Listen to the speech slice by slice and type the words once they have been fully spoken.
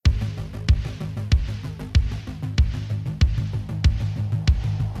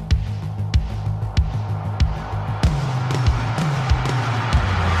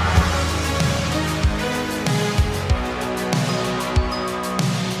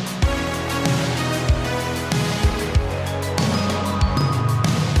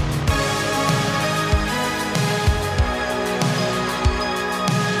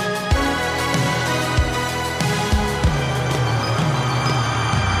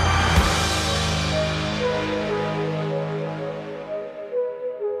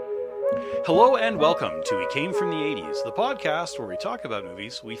Hello and welcome to We Came From the 80s, the podcast where we talk about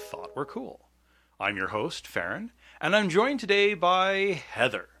movies we thought were cool. I'm your host, Farron, and I'm joined today by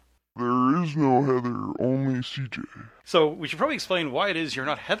Heather. There is no Heather, only CJ. So we should probably explain why it is you're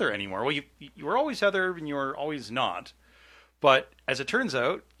not Heather anymore. Well, you were always Heather and you were always not. But as it turns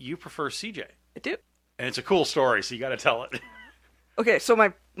out, you prefer CJ. I do. And it's a cool story, so you got to tell it. Okay, so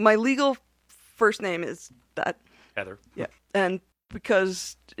my legal first name is that. Heather. Yeah. And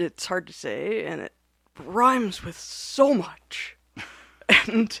because it's hard to say and it rhymes with so much.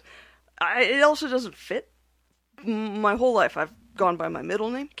 And it also doesn't fit. My whole life I've gone by my middle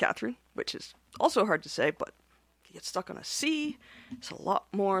name, Catherine, which is also hard to say, but if you get stuck on a C, it's a lot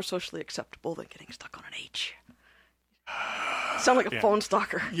more socially acceptable than getting stuck on an H. Sound like a phone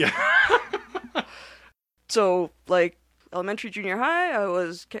stalker. Yeah. So, like, elementary, junior high, I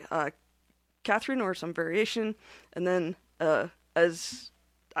was Catherine or some variation, and then as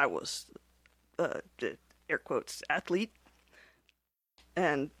I was, air quotes, athlete,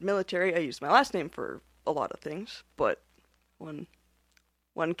 and military, I used my last name for a lot of things, but one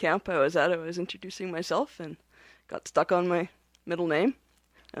camp I was at, I was introducing myself and got stuck on my middle name,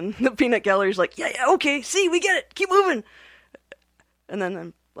 and the peanut gallery's like, yeah, okay, see, we get it, keep moving. And then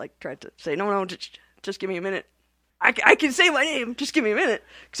I'm like, tried to say, no, just give me a minute. I can say my name, just give me a minute.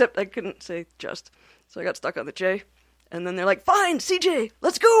 Except I couldn't say just. So I got stuck on the J. And then they're like, fine, CJ,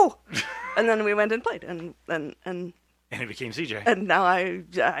 let's go. And then we went and played. And it became CJ. And now I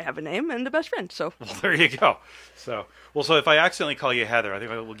have a name and a best friend, so. Well, there you go. So if I accidentally call you Heather, I think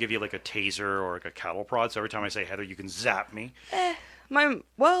I will give you like a taser or like a cattle prod. So every time I say Heather, you can zap me.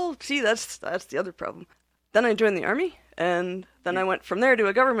 See, that's the other problem. Then I joined the Army, and then I went from there to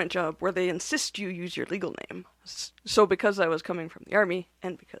a government job where they insist you use your legal name. So because I was coming from the Army,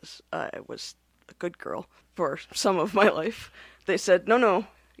 and because I was a good girl for some of my life, they said, no,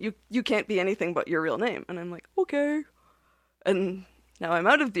 you can't be anything but your real name. And I'm like, okay. And now I'm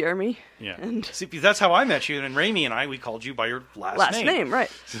out of the Army. Yeah. And see, that's how I met you. And Raimi and I, we called you by your last name, right.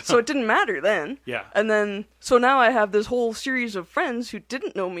 So it didn't matter then. Yeah. And then, so now I have this whole series of friends who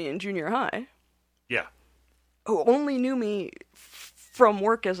didn't know me in junior high. Yeah. Who only knew me from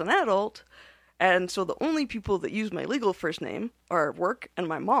work as an adult, and so the only people that use my legal first name are work and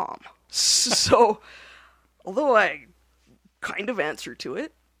my mom. So, although I kind of answer to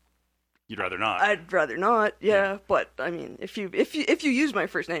it, you'd rather not. I'd rather not. Yeah. But I mean, if you use my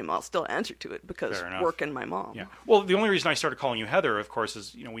first name, I'll still answer to it because work and my mom. Yeah. Well, the only reason I started calling you Heather, of course,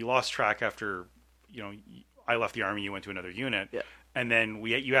 is we lost track after I left the Army. You went to another unit. Yeah. And then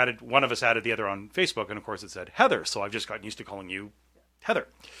one of us added the other on Facebook, and of course it said Heather. So I've just gotten used to calling you Heather.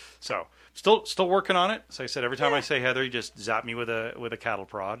 So still working on it. So I said every time I say Heather, you just zap me with a cattle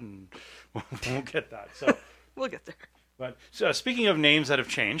prod, and we'll get that. So we'll get there. But speaking of names that have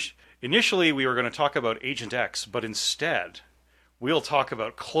changed, initially we were going to talk about Agent X, but instead we'll talk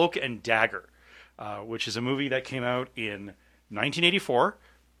about Cloak and Dagger, which is a movie that came out in 1984,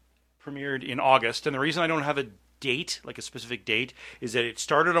 premiered in August. And the reason I don't have a date, like a specific date, is that it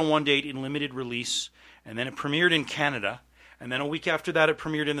started on one date in limited release, and then it premiered in Canada, and then a week after that it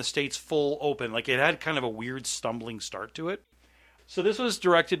premiered in the States full open. Like, it had kind of a weird stumbling start to it. So this was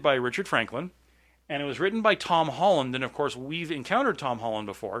directed by Richard Franklin, and it was written by Tom Holland, and of course we've encountered Tom Holland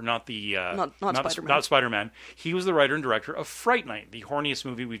before, not Spider-Man. Not Spider-Man. He was the writer and director of Fright Night, the horniest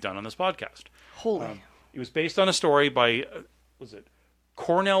movie we've done on this podcast. Holy. It was based on a story by,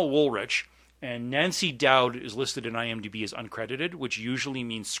 Cornell Woolrich, and Nancy Dowd is listed in IMDb as uncredited, which usually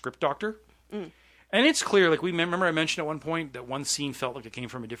means script doctor. Mm. And it's clear, like, we remember I mentioned at one point that one scene felt like it came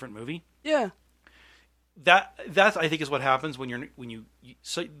from a different movie. Yeah. That I think is what happens when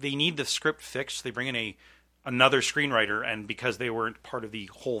so they need the script fixed. They bring in another screenwriter, and because they weren't part of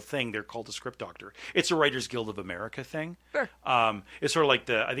the whole thing, they're called a script doctor. It's a Writers Guild of America thing. Sure. It's sort of like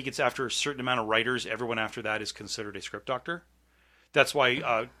I think it's after a certain amount of writers, everyone after that is considered a script doctor. That's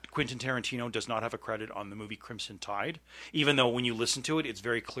why Quentin Tarantino does not have a credit on the movie Crimson Tide, even though when you listen to it, it's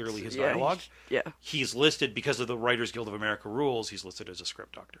very clearly his dialogue. He's listed, because of the Writers Guild of America rules, he's listed as a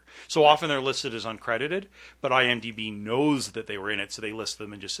script doctor. So often they're listed as uncredited, but IMDb knows that they were in it, so they list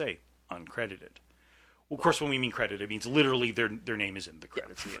them and just say uncredited. Well, of course, when we mean credited, it means literally their name is in the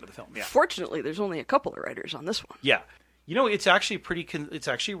credits at the end of the film. Yeah. Fortunately, there's only a couple of writers on this one. Yeah. It's actually it's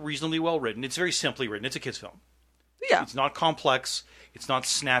actually reasonably well written. It's very simply written. It's a kid's film. Yeah. It's not complex. It's not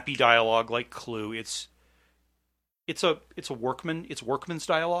snappy dialogue like Clue. It's workman's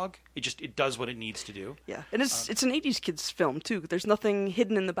dialogue. It does what it needs to do. Yeah. And it's an 80s kids film too. There's nothing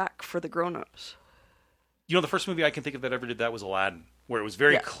hidden in the back for the grown-ups. The first movie I can think of that ever did that was Aladdin, where it was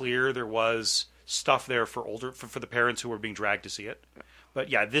very clear there was stuff there for the parents who were being dragged to see it. But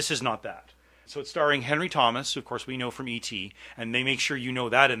yeah, this is not that. So it's starring Henry Thomas, who of course we know from E.T., and they make sure you know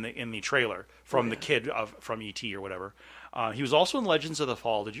that in the trailer from the kid from E.T. or whatever. He was also in Legends of the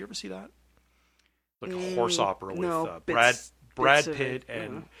Fall. Did you ever see that? Like a horse opera with Brad Pitt,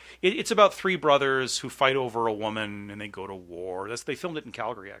 and it's about three brothers who fight over a woman and they go to war. They filmed it in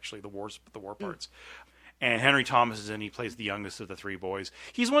Calgary, actually, the war parts. And Henry Thomas is in. He plays the youngest of the three boys.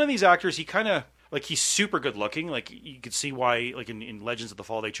 He's one of these actors. He kind of he's super good looking. Like you could see why, like in Legends of the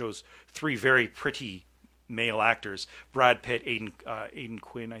Fall, they chose three very pretty male actors: Brad Pitt, Aidan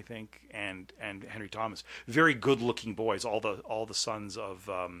Quinn, I think, and Henry Thomas. Very good looking boys. All the sons of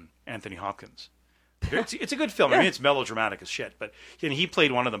Anthony Hopkins. It's a good film. I mean, it's melodramatic as shit, but he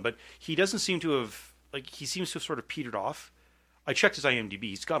played one of them. But he doesn't seem to have he seems to have sort of petered off. I checked his IMDb.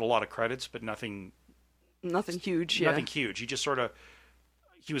 He's got a lot of credits, but nothing huge. Nothing huge. He just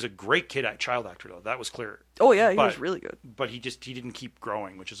he was a great child actor though. That was clear. Oh yeah, he was really good. But he didn't keep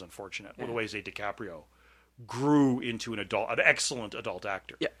growing, which is unfortunate. Yeah. Otherwise, DiCaprio grew into an excellent adult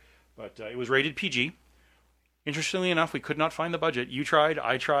actor. Yeah. But it was rated PG. Interestingly enough, we could not find the budget. You tried,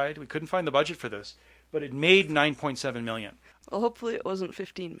 I tried. We couldn't find the budget for this, but it made $9.7 million. Well, hopefully it wasn't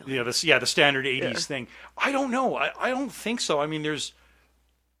 $15 million. The standard 80s thing. I don't know. I don't think so. I mean, there's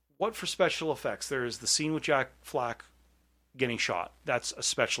what for special effects? There's the scene with Jack Flack getting shot. That's a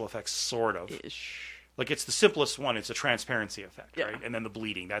special effects, sort of. Ish. Like it's the simplest one. It's a transparency effect, right? And then the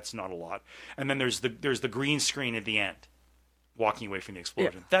bleeding. That's not a lot. And then there's the green screen at the end, walking away from the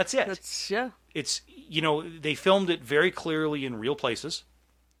explosion. Yeah. That's it. It's they filmed it very clearly in real places.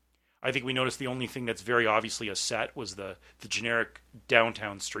 I think we noticed the only thing that's very obviously a set was the generic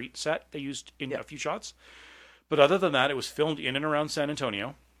downtown street set they used in a few shots. But other than that, it was filmed in and around San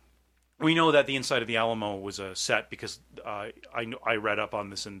Antonio. We know that the inside of the Alamo was a set because I read up on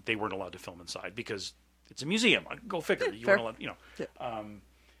this, and they weren't allowed to film inside because it's a museum. Go figure. You weren't allowed, Yeah.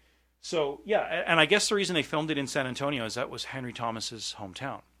 So yeah, and I guess the reason they filmed it in San Antonio is that was Henry Thomas's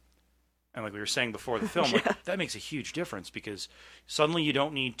hometown. And like we were saying before the film, that makes a huge difference because suddenly you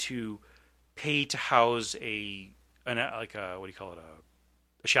don't need to pay to house a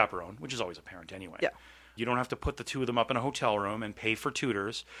chaperone, which is always a parent anyway. Yeah. You don't have to put the two of them up in a hotel room and pay for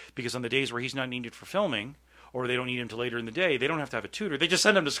tutors because on the days where he's not needed for filming or they don't need him till later in the day, they don't have to have a tutor. They just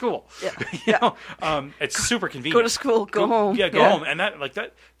send him to school. Yeah. It's super convenient. Go to school, go home. Yeah, go home. And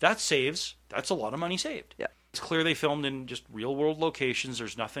that's a lot of money saved. Yeah. It's clear they filmed in just real world locations.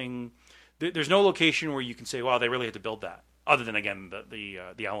 There's no location where you can say, wow, they really had to build that. Other than, again,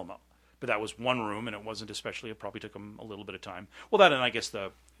 the Alamo. But that was one room, and it wasn't especially. It probably took them a little bit of time. Well, that and I guess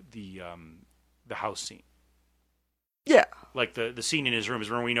the house scene. Yeah. Like the scene in his room is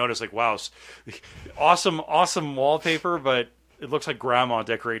where we notice, like, wow, awesome wallpaper, but it looks like Grandma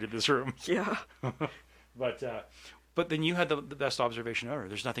decorated this room. Yeah. But then you had the best observation ever.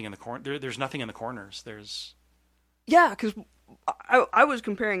 There's nothing in the corner. There's nothing in the corners. Yeah, because I was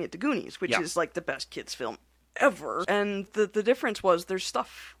comparing it to Goonies, which is like the best kids film ever. And the difference was there's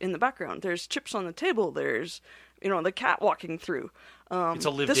stuff in the background. There's chips on the table. There's, the cat walking through. It's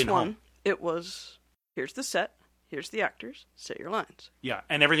a lived-in home. It was, here's the set, here's the actors, say your lines. Yeah,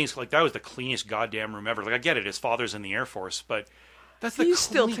 and everything's like, that was the cleanest goddamn room ever. Like, I get it, his father's in the Air Force, but that's the He's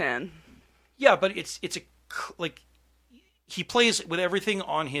still tan. Yeah, but it's he plays with everything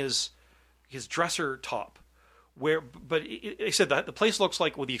on his dresser top. But I said that the place looks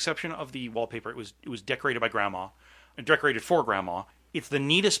like, with the exception of the wallpaper, it was decorated by Grandma and decorated for Grandma. It's the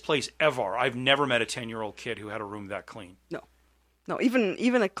neatest place ever. I've never met a 10-year-old kid who had a room that clean. No,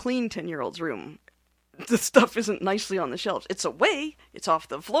 even a clean 10-year-old's room, the stuff isn't nicely on the shelves. It's away, it's off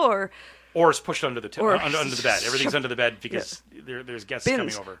the floor, or it's pushed under the under the bed. Everything's under the bed because there's guests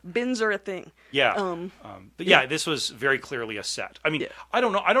coming over. Bins are a thing. Yeah, but this was very clearly a set. I mean, I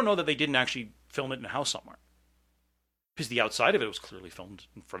don't know that they didn't actually film it in a house somewhere. Because the outside of it was clearly filmed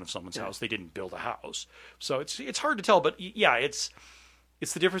in front of someone's house. They didn't build a house. So it's hard to tell. But yeah, it's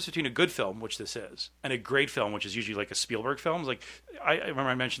the difference between a good film, which this is, and a great film, which is usually like a Spielberg film. Like I remember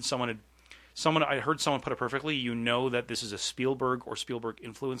I mentioned I heard someone put it perfectly. You know that this is a Spielberg or Spielberg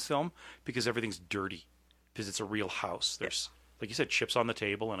influenced film because everything's dirty. Because it's a real house. There's, like you said, chips on the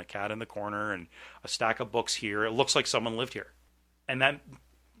table and a cat in the corner and a stack of books here. It looks like someone lived here. And that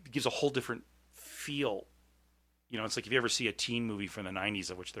gives a whole different feel. It's like if you ever see a teen movie from the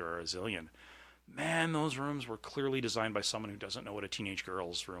 90s, of which there are a zillion, man, those rooms were clearly designed by someone who doesn't know what a teenage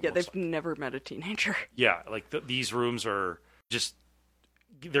girl's room looks like. Yeah, they've never met a teenager. Yeah, like these rooms are just,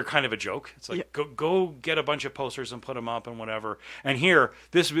 they're kind of a joke. It's like, go get a bunch of posters and put them up and whatever. And here,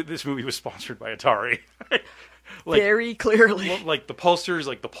 this movie was sponsored by Atari. Like, Very clearly. like the posters,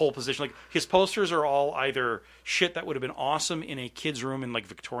 like the pole position, like his posters are all either shit that would have been awesome in a kid's room in like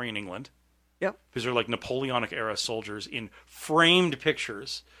Victorian England, Yep. because they're like Napoleonic era soldiers in framed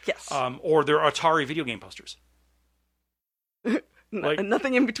pictures, Yes. or they're Atari video game posters. like-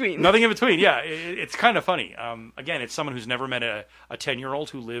 Nothing in between. Nothing in between. Yeah, it's kind of funny. Again, it's someone who's never met a 10-year-old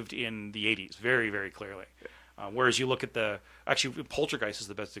who lived in the 80s, very, very clearly. Whereas you look at actually, Poltergeist is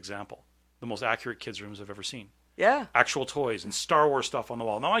the best example. The most accurate kids' rooms I've ever seen. Yeah. Actual toys and Star Wars stuff on the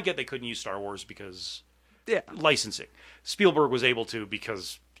wall. Now, I get they couldn't use Star Wars because Yeah. licensing. Spielberg was able to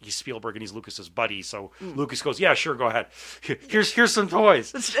because he's Spielberg and he's Lucas's buddy. So Lucas goes, yeah, sure, go ahead. Here's some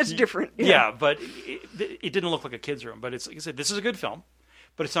toys. It's different. Yeah, but it didn't look like a kid's room. But it's like I said, this is a good film,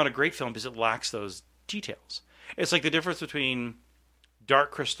 but it's not a great film because it lacks those details. It's like the difference between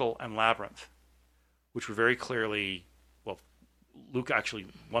Dark Crystal and Labyrinth, which were very clearly, well, Luke actually,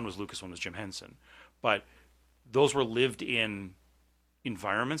 one was Lucas, one was Jim Henson, but those were lived in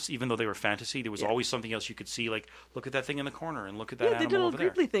environments, even though they were fantasy. There was always something else you could see, like look at that thing in the corner and look at that Yeah, they did animal a over there.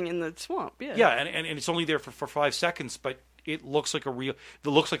 Gridley thing in the swamp. Yeah. Yeah, and it's only there for 5 seconds, but it looks like it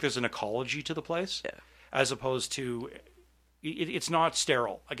looks like there's an ecology to the place, Yeah. as opposed to it's not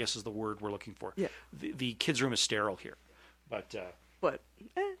sterile, I guess is the word we're looking for. Yeah. The kids' room is sterile here, but But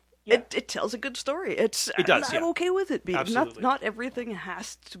Yeah. it tells a good story. It does, I'm yeah. okay with it being Absolutely. not everything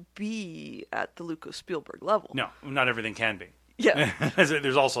has to be at the Lucas Spielberg level. no, not everything can be. Yeah.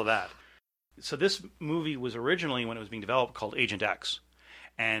 There's also that. So this movie was originally, when it was being developed, called Agent X,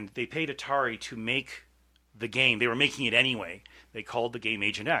 and they paid Atari to make the game. They were making it anyway. They called the game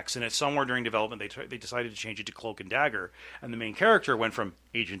Agent X, and somewhere during development they decided to change it to Cloak and Dagger, and the main character went from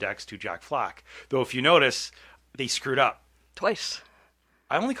Agent X to Jack Flack. Though if you notice, they screwed up. Twice.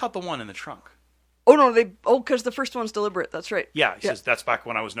 I only caught the one in the trunk. Oh no, because the first one's deliberate. That's right. Yeah, he says that's back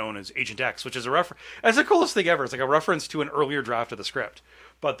when I was known as Agent X, which is a reference. That's the coolest thing ever. It's like a reference to an earlier draft of the script.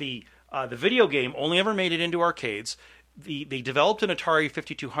 But the video game only ever made it into arcades. They developed an Atari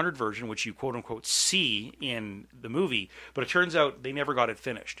 5200 version, which you quote unquote see in the movie, but it turns out they never got it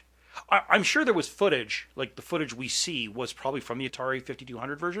finished. I'm sure there was footage, like the footage we see was probably from the Atari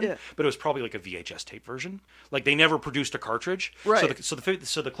 5200 version, Yeah. but it was probably like a VHS tape version. Like they never produced a cartridge. Right. So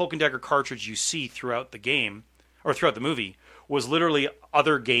the Cloak and Dagger cartridge you see throughout the game or throughout the movie was literally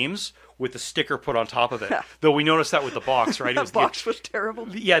other games with a sticker put on top of it. Though we noticed that with the box, right? That box was terrible.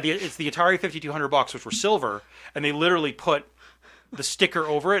 It's the Atari 5200 box, which were silver, and they literally put the sticker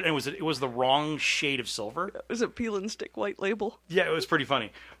over it, and it was the wrong shade of silver. It was a peel and stick white label. Yeah, it was pretty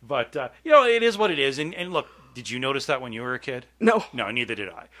funny. But, it is what it is. And look, did you notice that when you were a kid? No. No, neither did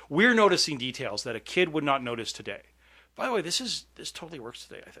I. We're noticing details that a kid would not notice today. By the way, this totally works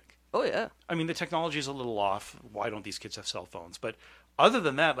today, I think. Oh yeah. I mean, the technology is a little off. Why don't these kids have cell phones? But other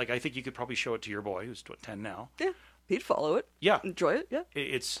than that, like, I think you could probably show it to your boy, who's 10 now. Yeah. He'd follow it. Yeah. Enjoy it. Yeah.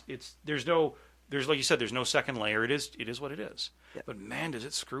 It's there's like you said, there's no second layer. It is what it is. Yeah. But man, does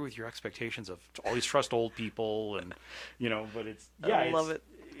it screw with your expectations of always trust old people and but it's I love it.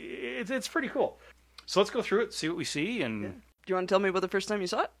 It's pretty cool. So let's go through it, see what we see, and Do you want to tell me about the first time you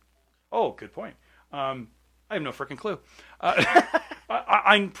saw it? oh, good point. I have no freaking clue.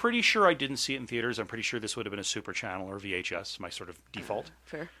 I'm pretty sure I didn't see it in theaters. I'm pretty sure this would have been a Super Channel or VHS, my sort of default.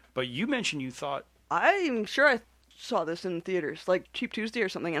 Fair. But you mentioned you thought, I'm sure I saw this in theaters, like Cheap Tuesday or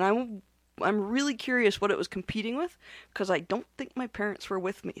something, and I'm really curious what it was competing with, because I don't think my parents were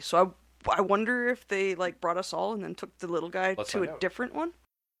with me. So I wonder if they like brought us all and then took the little guy Let's to find a out. different one.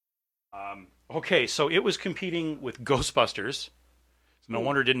 okay, so it was competing with Ghostbusters. No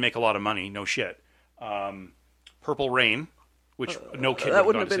wonder it didn't make a lot of money. No shit. Purple Rain, which no kid that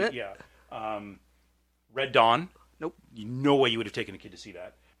would wouldn't have have gone been to see. Yeah. Red Dawn. Nope. No way you would have taken a kid to see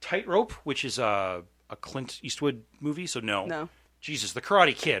that. Tightrope, which is a Clint Eastwood movie, so no. No. Jesus, The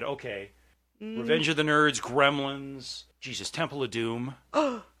Karate Kid, okay. Revenge of the Nerds, Gremlins, Jesus, Temple of Doom,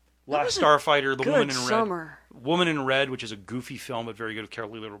 Last Starfighter, The Good Woman in summer. Red. Woman in Red, which is a goofy film but very good with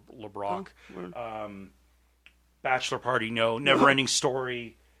Carolee LeBrock. Bachelor Party, no. Never-Ending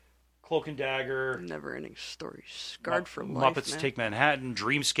Story, Cloak and Dagger, Never ending story. Scarred for Muppets life, man. Take Manhattan,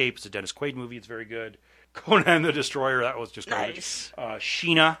 Dreamscape, it's a Dennis Quaid movie, it's very good. Conan the Destroyer, that was just Nice. garbage.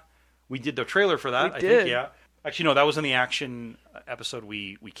 Sheena, we did the trailer for that, We I did. think, yeah. Actually, no, that was in the action episode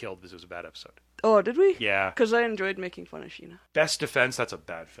we killed because it was a bad episode. Oh, did we? Yeah. Because I enjoyed making fun of Sheena. Best Defense, that's a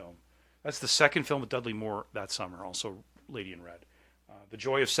bad film. That's the second film with Dudley Moore that summer, also Lady in Red. The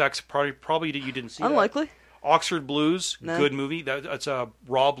Joy of Sex, probably you didn't see that. Unlikely. Oxford Blues, No. good movie. That's a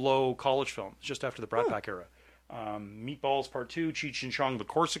Rob Lowe college film. It's just after the Brat Pack era. Meatballs Part 2, Cheech and Chong, The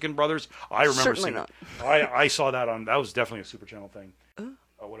Corsican Brothers. I remember Certainly seeing not. I saw that on. That was definitely a Super Channel thing.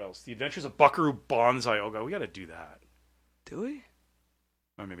 What else? else? The Adventures of Buckaroo Banzai. Oh god, we got to do that. Do we?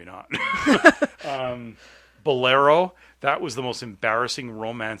 Or maybe not. Bolero. That was the most embarrassing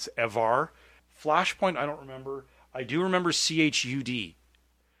romance ever. Flashpoint. I don't remember. I do remember CHUD.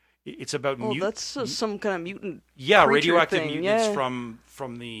 It's about that's some kind of mutant. Yeah, creature radioactive thing. mutants Yeah.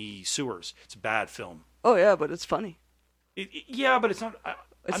 from the sewers. It's a bad film. Oh yeah, but it's funny. Yeah, but it's not.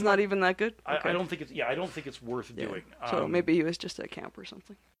 It's not even that good. I Okay. don't think it's. Yeah, I don't think it's worth Yeah. doing. So maybe he was just at camp or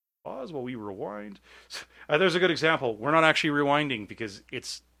something. Pause while we rewind. There's a good example. We're not actually rewinding because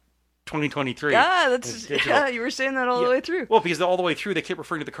it's 2023. Yeah, It's that's digital. yeah. You were saying that all the way through. Well, because all the way through they kept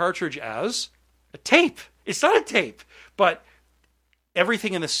referring to the cartridge as a tape. It's not a tape, but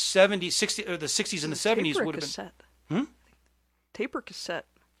everything in the 70s, 60s, or the 60s and the 70s Tape or would have been. cassette? Tape or cassette?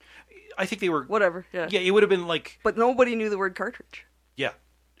 I think they were. Whatever. Yeah. Yeah, it would have been like. But nobody knew the word cartridge. Yeah,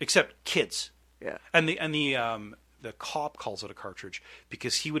 except kids. Yeah. And the cop calls it a cartridge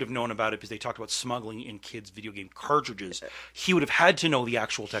because he would have known about it because they talked about smuggling in kids' video game cartridges. He would have had to know the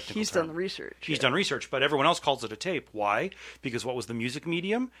actual technical He's term. done the research. He's done research, but everyone else calls it a tape. Why? Because what was the music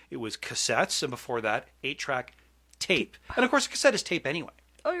medium? It was cassettes, and before that, 8-track tape. And of course, a cassette is tape anyway.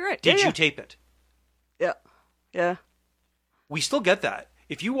 Oh, you're right. Did yeah, you tape it? Yeah. Yeah. We still get that.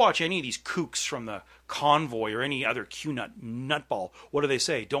 If you watch any of these kooks from the Convoy or any other Q-Nut nutball, what do they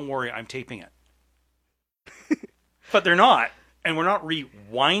say? Don't worry, I'm taping it. But they're not, and we're not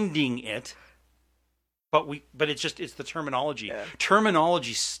rewinding it. But it's the terminology. Yeah.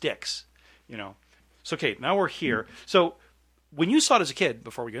 Terminology sticks, you know. So okay, now we're here. So when you saw it as a kid,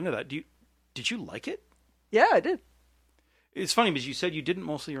 before we get into that, did you like it? Yeah, I did. It's funny because you said you didn't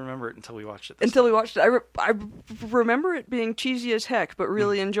mostly remember it until we watched it. Until we watched it. I remember it being cheesy as heck, but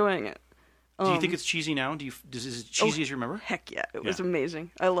really enjoying it. Do you think it's cheesy now? Is it cheesy as you remember? Heck yeah. It was Yeah.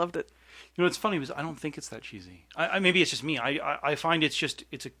 amazing. I loved it. You know, it's funny because I don't think it's that cheesy. Maybe it's just me. I find it's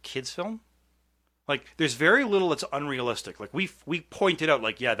a kid's film. Like there's very little that's unrealistic. Like we pointed out,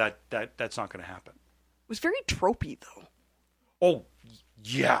 like that's not going to happen. It was very tropey, though. Oh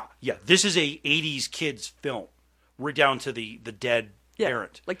yeah. This is a '80s kids film. We're down to the dead Yeah.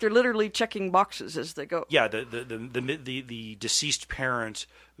 parent. Like they're literally checking boxes as they go. Yeah, the deceased parent,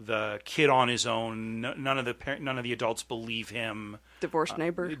 the kid on his own. None of the adults believe him. Divorced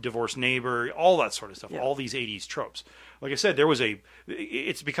neighbor. Divorced neighbor, all that sort of stuff. Yeah. All these '80s tropes. Like I said,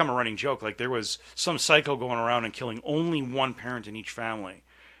 it's become a running joke. Like there was some psycho going around and killing only one parent in each family.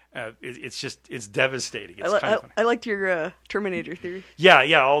 It's devastating. It's kind of funny. I liked your Terminator theory.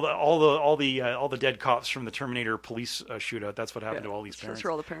 Yeah. All the dead cops from the Terminator police shootout. That's what happened to all these That's parents.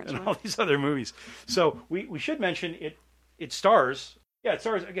 where all the parents and went. all these other movies. So we should mention it. It stars. Yeah, it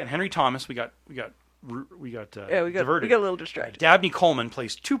stars again. Henry Thomas. We got diverted. We got a little distracted. Dabney Coleman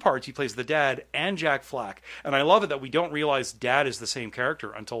plays two parts. He plays the dad and Jack Flack. And I love it that we don't realize dad is the same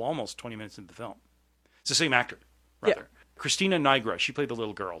character until almost 20 minutes into the film. It's the same actor, rather. Yeah. Christina Nigra, she played the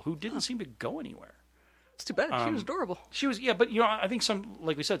little girl who didn't seem to go anywhere. It's too bad. She was adorable. She was, yeah, but you know, I think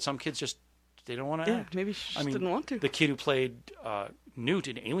like we said, some kids just, they don't want to Yeah, act. maybe she just didn't want to. The kid who played Newt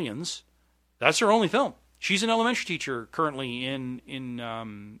in Aliens, that's her only film. She's an elementary teacher currently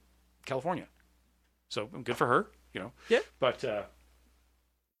in California. So good for her, you know. Yeah. But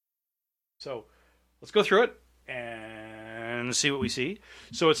so let's go through it and see what we see.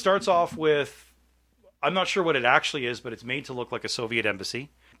 So it starts off with, I'm not sure what it actually is, but it's made to look like a Soviet embassy.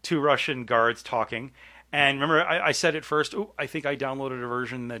 Two Russian guards talking. And remember, I said at first, I think I downloaded a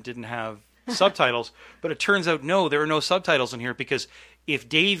version that didn't have subtitles. But it turns out, no, there are no subtitles in here because if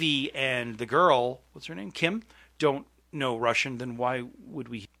Davy and the girl, what's her name, Kim, don't know Russian, then why would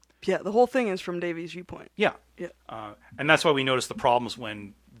we? Yeah, the whole thing is from Davy's viewpoint. Yeah. Yeah. And that's why we notice the problems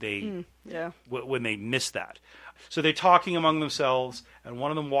when they Yeah. when they miss that. So they're talking among themselves, and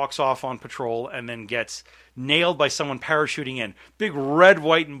one of them walks off on patrol and then gets nailed by someone parachuting in. Big red,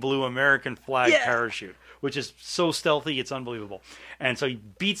 white, and blue American flag parachute, which is so stealthy, it's unbelievable. And so he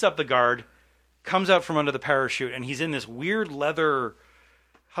beats up the guard, comes out from under the parachute, and he's in this weird leather,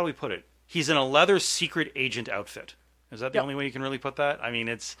 how do we put it? He's in a leather secret agent outfit. Is that the only way you can really put that? I mean,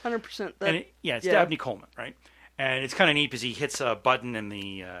 it's 100%. it's Dabney Coleman, right? And it's kind of neat because he hits a button and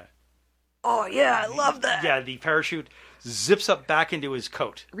the Oh yeah, I love that. yeah, the parachute zips up back into his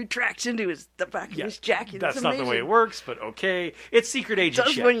coat. Retracts into the back of his jacket. That's It's not the way amazing. it works, but okay. It's secret agent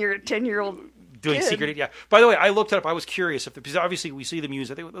Does shit. when you're a 10-year-old Doing kid. secret, yeah. By the way, I looked it up. I was curious because obviously we see the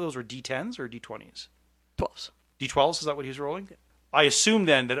Muse. I think those were D10s or D20s. 12s. D12s, is that what he's rolling? I assumed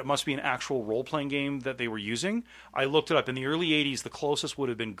then that it must be an actual role-playing game that they were using. I looked it up. In the early 80s, the closest would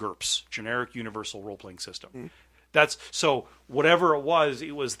have been GURPS, Generic Universal Role-Playing System. That's so. Whatever it was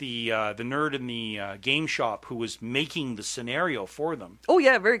the nerd in the game shop who was making the scenario for them. Oh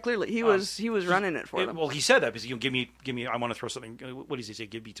yeah, very clearly he was running it for them. Well, he said that because give me. I want to throw something. What does he say?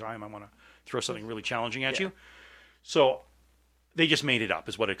 Give me time. I want to throw something really challenging at you. So they just made it up,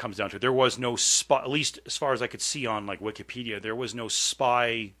 is what it comes down to. There was no spy. At least as far as I could see on like Wikipedia, there was no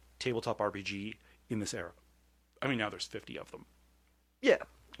spy tabletop RPG in this era. I mean, now there's 50 of them. Yeah.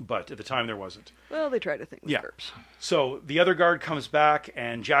 But at the time, there wasn't. Well, they tried to think with Yeah. verbs. So the other guard comes back,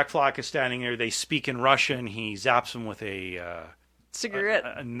 and Jack Black is standing there. They speak in Russian. He zaps him with a Cigarette.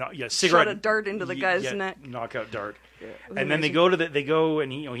 cigarette. Shot a dart into the guy's neck. Knockout dart. Yeah, it was And then amazing. they go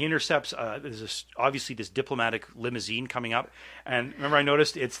and he intercepts. There's obviously this diplomatic limousine coming up, and remember I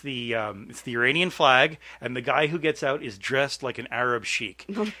noticed it's the Iranian flag, and the guy who gets out is dressed like an Arab sheik.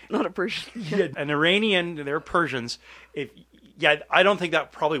 Not a Persian. Yeah, an Iranian. They're Persians. I don't think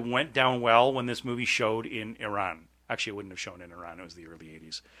that probably went down well when this movie showed in Iran. Actually, it wouldn't have shown in Iran. It was the early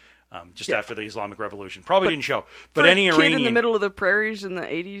 80s, just after the Islamic Revolution. Probably didn't show. But For any a kid Iranian in the middle of the prairies in the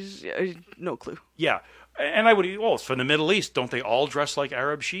 80s, no clue. yeah. And I would, it's from the Middle East. Don't they all dress like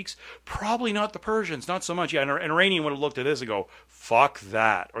Arab sheiks? Probably not the Persians, not so much. Yeah, an Iranian would have looked at this and go, fuck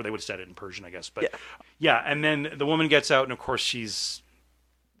that. Or they would have said it in Persian, I guess. But yeah, and then the woman gets out, and of course she's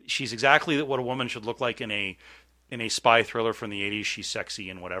exactly what a woman should look like in a spy thriller from the 80s. She's sexy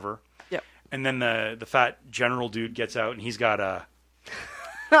and whatever. Yep. And then the fat general dude gets out, and he's got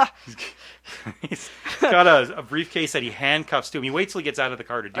he's got a briefcase that he handcuffs to him. He waits till he gets out of the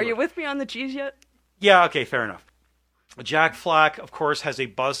car to do it. Are you with me on the cheese yet? Yeah, okay, fair enough. Jack Flack, of course, has a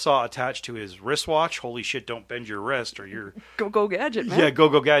buzzsaw attached to his wristwatch. Holy shit, don't bend your wrist or you're... Go gadget, man. Yeah,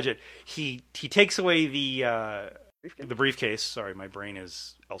 go gadget. He takes away the briefcase. Sorry, my brain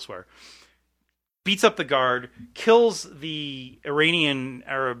is elsewhere. Beats up the guard, kills the Iranian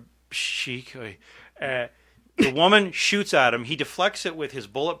Arab sheik. The woman shoots at him. He deflects it with his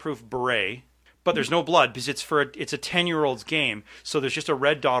bulletproof beret, but there's no blood because it's a 10-year-old's game, so there's just a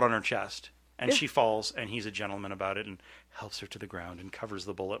red dot on her chest. And she falls, and he's a gentleman about it and helps her to the ground and covers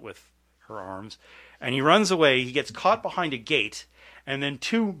the bullet with her arms. And he runs away. He gets caught behind a gate, and then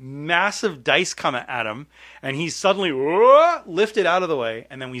two massive dice come at him, and he's suddenly lifted out of the way.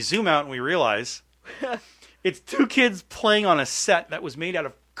 And then we zoom out, and we realize it's two kids playing on a set that was made out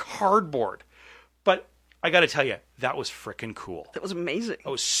of cardboard. But I got to tell you, that was frickin' cool. That was amazing. It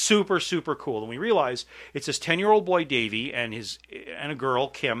was super, super cool. And we realize it's this 10-year-old boy, Davey, and a girl,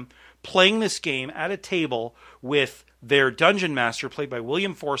 Kim, playing this game at a table with their dungeon master, played by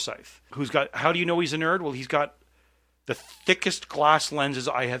William Forsythe, who's got, how do you know he's a nerd? Well, he's got the thickest glass lenses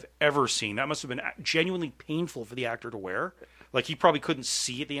I have ever seen. That must have been genuinely painful for the actor to wear. Like, he probably couldn't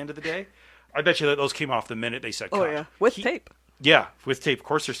see at the end of the day. I bet you that those came off the minute they said cut. Oh, yeah. With tape. Yeah, with tape. Of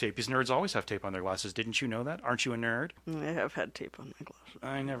course there's tape, because nerds always have tape on their glasses. Didn't you know that? Aren't you a nerd? I have had tape on my glasses.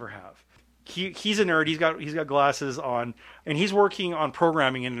 I never have. He's a nerd. He's got glasses on, and he's working on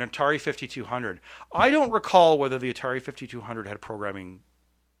programming in an Atari 5200. I don't recall whether the Atari 5200 had programming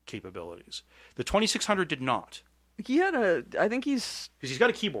capabilities. The 2600 did not. He had I think because he's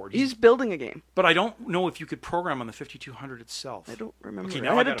got a keyboard. He's building a game. But I don't know if you could program on the 5200 itself. I don't remember. Okay,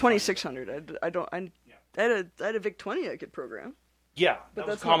 I had a 2600. I had a VIC 20 I could program. Yeah, but that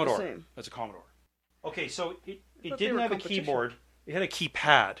was that's not Commodore. the same. That's a Commodore. Okay, so it they didn't were have a competition. keyboard. It had a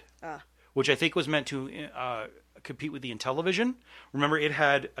keypad. Ah. Which I think was meant to compete with the Intellivision. Remember, it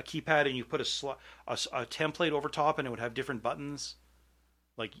had a keypad, and you put a template over top, and it would have different buttons.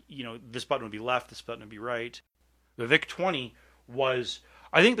 Like, this button would be left, this button would be right. The VIC-20 was...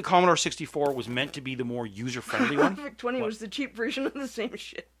 I think the Commodore 64 was meant to be the more user-friendly one. VIC 20 was the cheap version of the same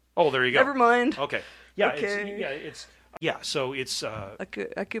shit. Oh, there you go. Never mind. Okay. Yeah, Okay. so it's... I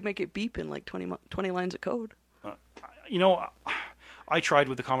could make it beep in like 20 lines of code. I tried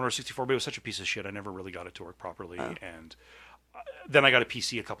with the Commodore 64, but it was such a piece of shit. I never really got it to work properly. And then I got a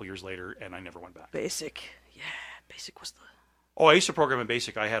PC a couple years later, and I never went back. Basic. Yeah, Basic was the... Oh, I used to program in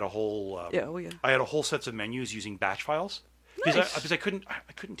Basic. I had a whole... yeah. I had a whole sets of menus using batch files. Nice. Because I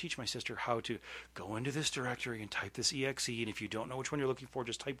couldn't teach my sister how to go into this directory and type this exe, and if you don't know which one you're looking for,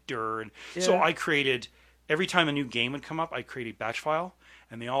 just type dir. And so I created... Every time a new game would come up, I'd create a batch file,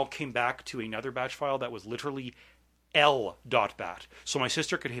 and they all came back to another batch file that was literally... L.bat. So my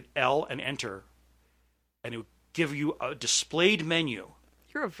sister could hit L and enter, and it would give you a displayed menu.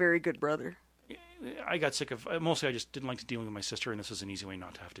 You're a very good brother. I got sick of... Mostly I just didn't like dealing with my sister, and this was an easy way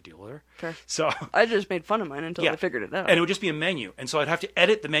not to have to deal with her. Fair. So I just made fun of mine until I figured it out. And it would just be a menu. And so I'd have to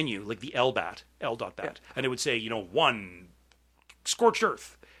edit the menu, like the L.bat. And it would say, 1, scorched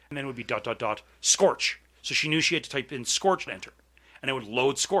earth. And then it would be ... scorch. So she knew she had to type in scorch and enter. and it would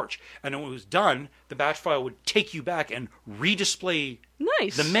load Scorch. And when it was done, the batch file would take you back and redisplay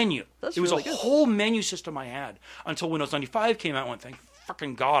Nice. the menu. That's it was really a good. whole menu system I had until Windows 95 came out. And went, thank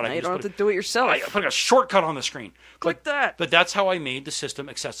fucking God. Now I you just don't have put to do it yourself. I put a shortcut on the screen. Click that. But that's how I made the system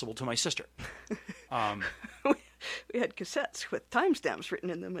accessible to my sister. We had cassettes with timestamps written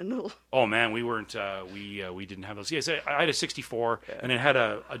in them and little. Oh man, we weren't. We didn't have those. Yes, I had a 64, and it had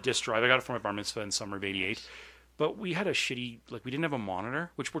a disk drive. I got it from my bar mitzvah in summer of '88. But we had a shitty, like we didn't have a monitor,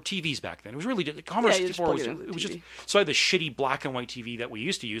 which were TVs back then. It was really the Commodore you just 64 plug was it into the it was just TV. so I had the shitty black and white TV that we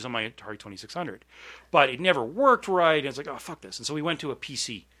used to use on my Atari 2600, but it never worked right. And it's like, oh fuck this, and so we went to a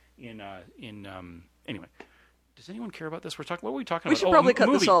PC in anyway. Does anyone care about this? What were we talking We about? should Oh, probably a cut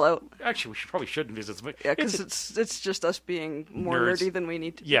this movie. all out. Actually, we probably shouldn't because it's Yeah, because it's just us being more Nerds. nerdy than we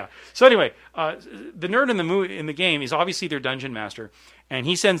need to. Yeah. So anyway, the nerd in the game is obviously their dungeon master, and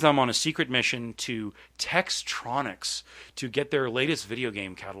he sends them on a secret mission to Textronics to get their latest video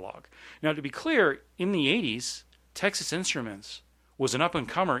game catalog. Now, to be clear, in the '80s, Texas Instruments was an up and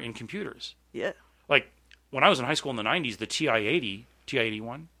comer in computers. Yeah. Like when I was in high school in the '90s, the TI-80,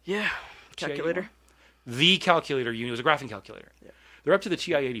 TI-81, Yeah. Calculator. the calculator unit was a graphing calculator. Yeah. They're up to the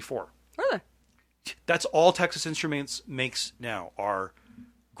TI-84. Are they? That's all Texas Instruments makes now are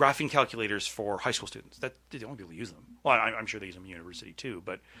graphing calculators for high school students. That the only people use them. Well, I'm sure they use them in university too,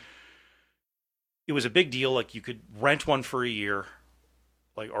 but it was a big deal. Like you could rent one for a year,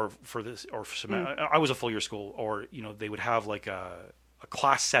 like or for this or for some. I was a full year school, or they would have like a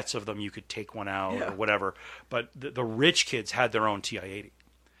class sets of them. You could take one out or whatever. But the rich kids had their own TI-80.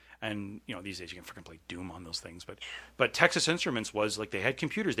 And these days you can freaking play Doom on those things, but Texas Instruments was like they had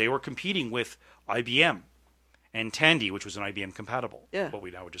computers. They were competing with IBM and Tandy, which was an IBM compatible, what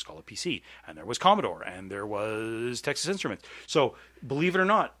we now would just call a PC. And there was Commodore, and there was Texas Instruments. So believe it or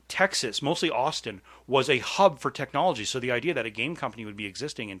not, Texas, mostly Austin, was a hub for technology. So the idea that a game company would be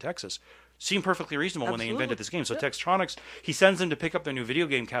existing in Texas seemed perfectly reasonable when they invented this game. So Textronics, he sends them to pick up their new video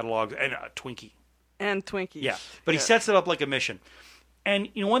game catalog and a Twinkie. And Twinkies. Yeah, but he sets it up like a mission. And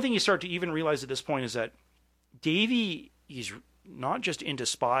one thing you start to even realize at this point is that Davey is not just into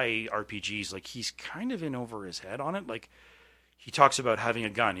spy RPGs. Like he's kind of in over his head on it. Like he talks about having a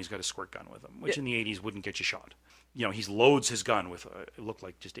gun. He's got a squirt gun with him, which in the '80s wouldn't get you shot. He loads his gun with it looked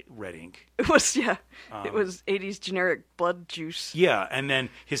like just red ink. It was it was 80s generic blood juice. Yeah, and then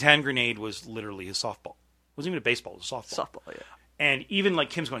his hand grenade was literally his softball. It wasn't even a baseball. It was a softball. Softball, yeah. And even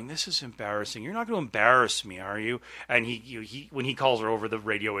like Kim's going, this is embarrassing. You're not going to embarrass me, are you? And he when he calls her over the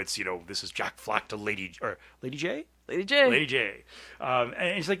radio, it's this is Jack Flack to Lady J. Lady J. Lady J.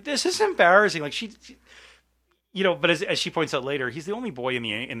 And he's like, this is embarrassing. Like she, but as she points out later, he's the only boy in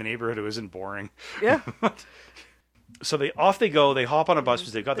the neighborhood who isn't boring. Yeah. So they go. They hop on a bus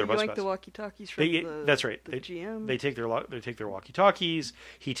because they've got their They bus yoink pass. the walkie-talkies from That's right. the GM. They take their walkie-talkies.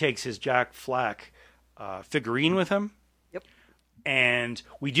 He takes his Jack Flack figurine with him. Yep. And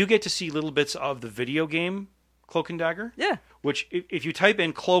we do get to see little bits of the video game Cloak and Dagger. Yeah. Which, if you type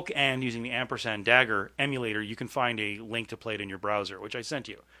in Cloak and using the ampersand Dagger emulator, you can find a link to play it in your browser, which I sent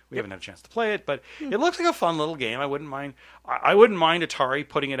you. We haven't had a chance to play it, but it looks like a fun little game. I wouldn't mind. I wouldn't mind Atari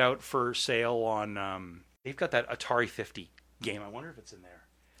putting it out for sale on. They've got that Atari 50 game. I wonder if it's in there.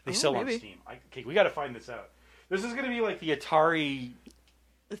 They sell on maybe. Steam. Okay, we got to find this out. This is going to be like the Atari.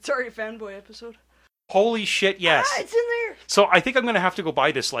 Atari fanboy episode. Holy shit! Yes. It's in there. So I think I'm going to have to go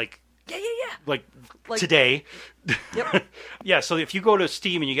buy this Yeah. like Like- today. Yep. Yeah, so if you go to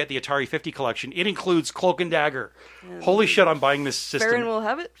Steam and you get the Atari 50 collection, it includes Cloak and Dagger. Holy shit, I'm buying this system. Farron will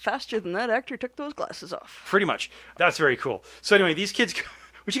have it faster than that actor took those glasses off. Pretty much. That's very cool. So anyway, these kids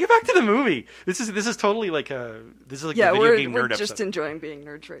we should get back to the movie. This is totally like the video game we're nerd just episode. enjoying being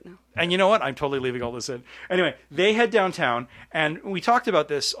nerds right now. And you know what? I'm totally leaving all this in. Anyway, they head downtown, and we talked about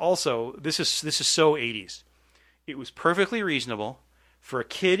this also. This is so 80s. It was perfectly reasonable for a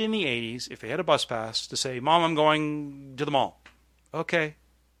kid in the 80s, if they had a bus pass, to say, Mom, I'm going to the mall. Okay.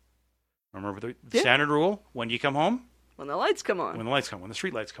 Remember the standard rule? When do you come home? When the lights come on. When the lights come, when the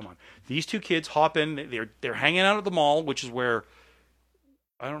street lights come on. These two kids hop in. They're hanging out at the mall, which is where,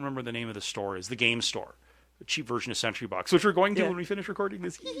 I don't remember the name of the store, is the game store. A cheap version of Century Box, which we're going to when we finish recording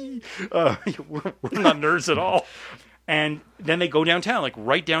this. We're not nerds at all. And then they go downtown, like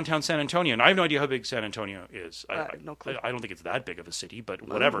right downtown San Antonio. And I have no idea how big San Antonio is. No clue. I don't think it's that big of a city, but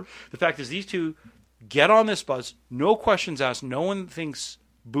whatever. The fact is, these two get on this bus, no questions asked. No one thinks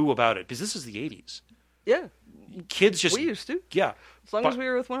boo about it, because this is the 80s. Yeah. Kids just... We used to. Yeah. As long as we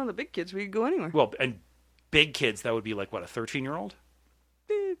were with one of the big kids, we could go anywhere. Well, and big kids, that would be like, what, a 13-year-old?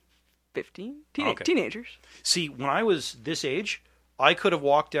 15. Okay. Teenagers. See, when I was this age, I could have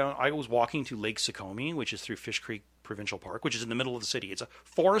walked down... I was walking to Lake Sukomi, which is through Fish Creek Provincial Park, which is in the middle of the city. It's a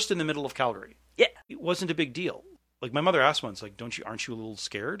forest in the middle of Calgary. Yeah. It wasn't a big deal. Like, my mother asked once, like, aren't you a little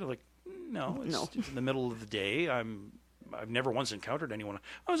scared? I'm like, no, it's in the middle of the day. I've never once encountered anyone.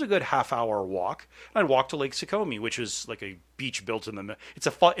 It was a good half-hour walk. And I'd walk to Lake Sukhumi, which is like a beach built in the it's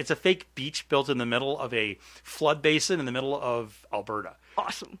a fake beach built in the middle of a flood basin in the middle of Alberta.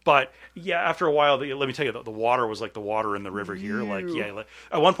 Awesome. But yeah, after a while, let me tell you, the water was like the water in the river here. Like, yeah,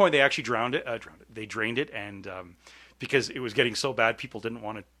 at one point they actually drowned it. They drained it, and because it was getting so bad, people didn't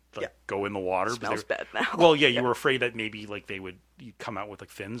want to go in the water. It smells bad now. Well, yeah, you were afraid that maybe like they would come out with like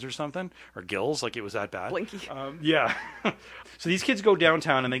fins or something, or gills, like it was that bad. Blinky. Yeah. So these kids go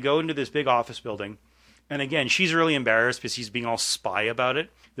downtown and they go into this big office building. And again, she's really embarrassed because he's being all spy about it.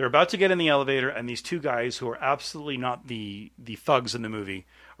 They're about to get in the elevator, and these two guys who are absolutely not the thugs in the movie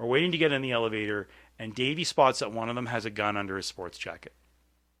are waiting to get in the elevator, and Davey spots that one of them has a gun under his sports jacket.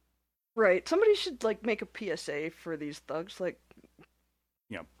 Right. Somebody should like make a PSA for these thugs. Like,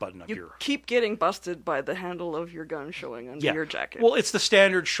 Button up you your... keep getting busted by the handle of your gun showing under your jacket. Well, it's the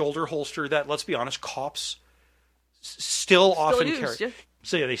standard shoulder holster that, let's be honest, cops still often use, carry. yeah.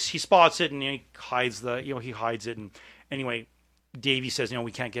 So yeah, he spots it and he hides it. And anyway, Davey says,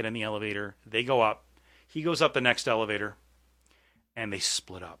 we can't get in the elevator. They go up. He goes up the next elevator, and they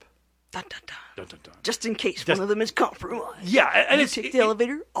split up. Dun, dun, dun. Dun, dun, dun. Just in case one of them is compromised. Yeah, and you take the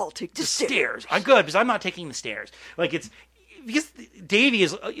elevator, I'll take the stairs. I'm good because I'm not taking the stairs. Like, it's because Davey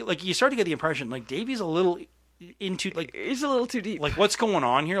is like, you start to get the impression like Davey's a little into, like, he's a little too deep. Like, what's going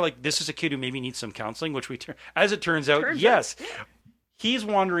on here? Like, this is a kid who maybe needs some counseling, which as it turns out, yes. He's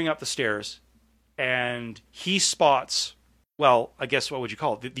wandering up the stairs, and he spots, well, I guess what would you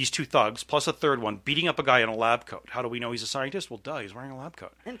call it? These two thugs, plus a third one, beating up a guy in a lab coat. How do we know he's a scientist? Well, duh, he's wearing a lab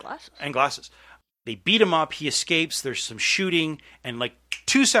coat. And glasses. They beat him up, he escapes, there's some shooting, and like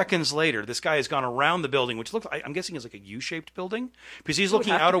 2 seconds later, this guy has gone around the building, which looks, I'm guessing is like a U-shaped building, because he's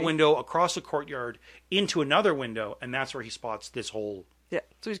looking out a window, across the courtyard, into another window, and that's where he spots this whole... Yeah,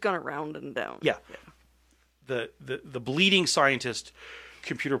 so he's gone around and down. Yeah. The bleeding scientist,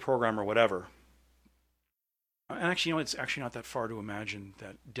 computer programmer, whatever. And actually, it's actually not that far to imagine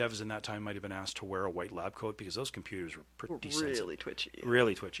that devs in that time might have been asked to wear a white lab coat because those computers were pretty sensitive. Really twitchy. Yeah.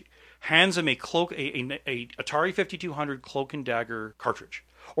 Really twitchy. Hands him a Atari 5200 Cloak and Dagger cartridge,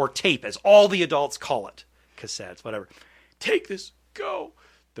 or tape, as all the adults call it, cassettes, whatever. Take this, go.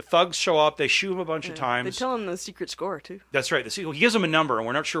 The thugs show up. They shoot him a bunch of times. They tell him the secret score too. That's right. He gives him a number, and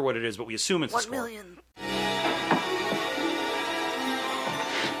we're not sure what it is, but we assume it's 1 score. million.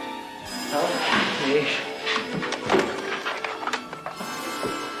 Okay.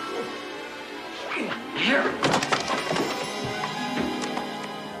 Here.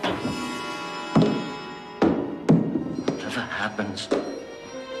 Whatever happens, don't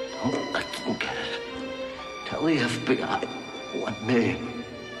let them get it. Tell the FBI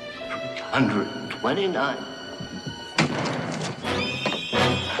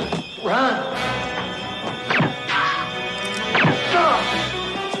 1,329,000. Run!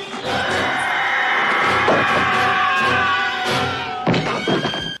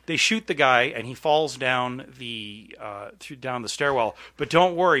 They shoot the guy, and he falls down down the stairwell. But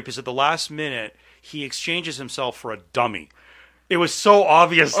don't worry, because at the last minute, he exchanges himself for a dummy. It was so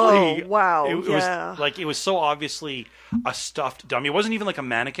obviously... Oh, wow, It was so obviously a stuffed dummy. It wasn't even like a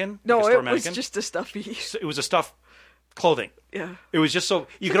mannequin. No, like a store it mannequin. was just a stuffy. It was a stuffed clothing. Yeah. It was just so...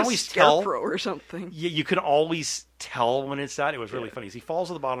 You It's could like always a tell... scarecrow or something. You could always tell when it's that. It was really funny. He falls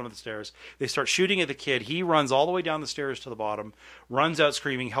to the bottom of the stairs. They start shooting at the kid. He runs all the way down the stairs to the bottom, runs out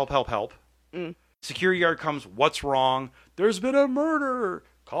screaming, help, help, help. Security guard comes, what's wrong? There's been a murder.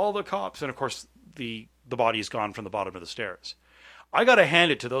 Call the cops. And, of course, the body is gone from the bottom of the stairs. I got to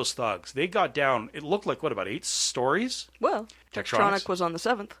hand it to those thugs. They got down, it looked like, about 8 stories? Well, Techtronic was on the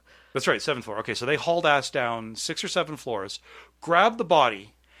 7th. That's right, 7th floor. Okay, so they hauled ass down 6 or 7 floors, grabbed the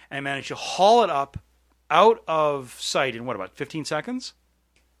body, and managed to haul it up out of sight in, about 15 seconds?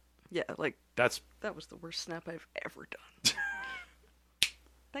 Yeah, like, that was the worst snap I've ever done.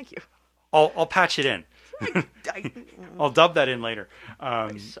 Thank you. I'll patch it in. I'll dub that in later. No,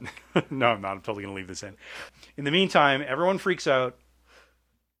 I'm not. I'm totally going to leave this in. In the meantime, everyone freaks out.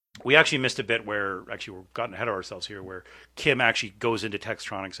 We actually missed a bit where, actually, we're gotten ahead of ourselves here, where Kim actually goes into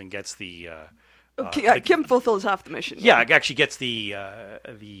Techtronics and gets the... Kim fulfills half the mission. Yeah, actually gets the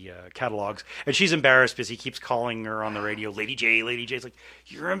catalogs. And she's embarrassed because he keeps calling her on the radio, Lady J, Lady J. It's like,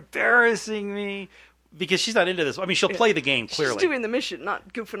 you're embarrassing me. Because she's not into this. I mean, she'll play the game, clearly. She's doing the mission,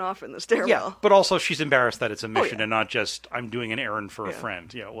 not goofing off in the stairwell. Yeah, but also she's embarrassed that it's a mission and not just, I'm doing an errand for a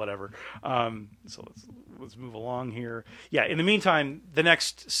friend, whatever. So it's let's move along here. Yeah, in the meantime, the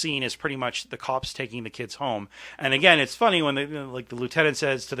next scene is pretty much the cops taking the kids home. And again, it's funny when the lieutenant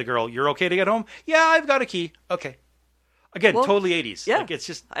says to the girl, "You're okay to get home?" "Yeah, I've got a key." "Okay." Again, Well, totally 80s. Yeah, Like, it's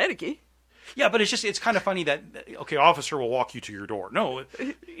just, I had a key. yeah, but it's kind of funny that, okay, officer will walk you to your door. No,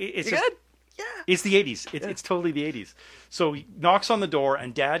 it's You just, good? Yeah. it's the 80s. It's totally the 80s. So he knocks on the door,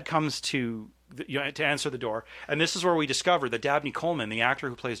 and Dad comes to answer the door. And this is where we discover that Dabney Coleman, the actor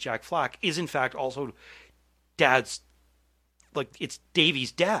who plays Jack Flack, is in fact also Dad's, like, it's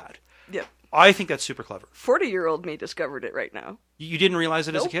Davy's dad. Yeah. I think that's super clever. 40-year-old me discovered it right now. You didn't realize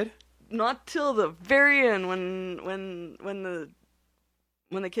it as a Nope. kid? Not till the very end when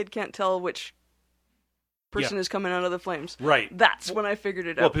the kid can't tell which person is coming out of the flames. Right. That's when I figured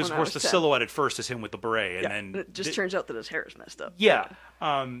it Well, out. because of when I course was the 10. silhouette at first is him with the beret, and Yeah, then and it just turns out that his hair is messed up. Yeah.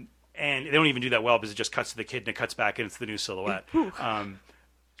 And they don't even do that well because it just cuts to the kid and it cuts back and it's the new silhouette.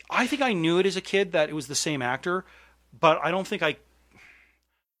 I think I knew it as a kid that it was the same actor, but I don't think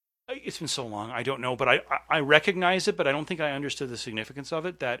it's been so long, I don't know, but I recognize it, but I don't think I understood the significance of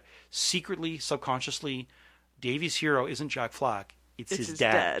it, that secretly, subconsciously, Davy's hero isn't Jack Flack, it's his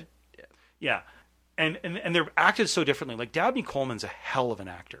dad. Yeah. And they're acted so differently. Like, Dabney Coleman's a hell of an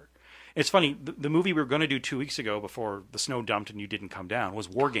actor. It's funny, the movie we were going to do 2 weeks ago before the snow dumped and you didn't come down was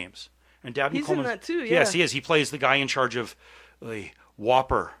War Games. And Dabney He's in Coleman, that too, yeah. Yes, he is. He plays the guy in charge of the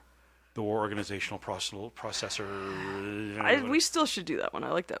WOPR, the War Organizational Processor. We still should do that one.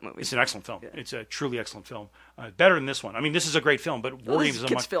 I like that movie. It's an excellent film. It's a truly excellent film. Better than this one. I mean, this is a great film, but War This Games is is a a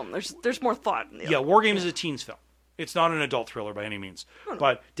kid's much... film. There's more thought in the Yeah, other. War Games is a teens film. It's not an adult thriller by any means. No.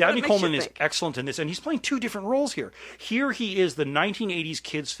 But Dabney But it makes Coleman you is think. excellent in this, and he's playing two different roles here. Here he is the 1980s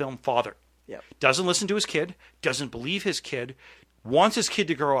kids film father. Yep. Doesn't listen to his kid, doesn't believe his kid, wants his kid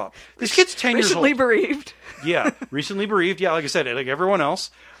to grow up. This kid's 10 years Recently old. bereaved. Yeah, recently bereaved. Yeah, like I said, like everyone else.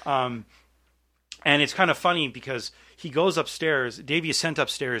 And it's kind of funny because he goes upstairs. Davey is sent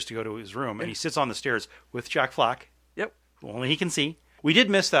upstairs to go to his room, and he sits on the stairs with Jack Flack, Yep. who only he can see. We did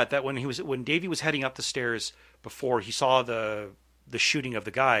miss that when Davey was heading up the stairs before he saw the shooting of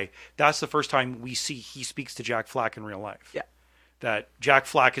the guy. That's the first time we see he speaks to Jack Flack in real life. Yeah. That Jack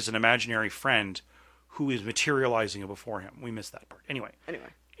Flack is an imaginary friend who is materializing before him. We missed that part. Anyway.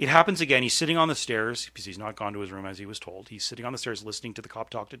 It happens again. He's sitting on the stairs because he's not gone to his room as he was told. He's sitting on the stairs listening to the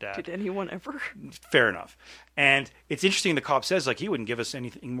cop talk to Dad. Did anyone ever? Fair enough. And it's interesting, the cop says, like, he wouldn't give us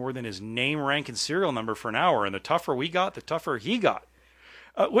anything more than his name, rank, and serial number for an hour. And the tougher we got, the tougher he got.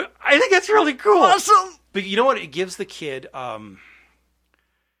 I think that's really cool. Awesome! But you know what? It gives the kid...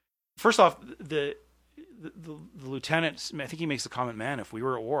 first off, the lieutenant, I think he makes the comment, "Man, if we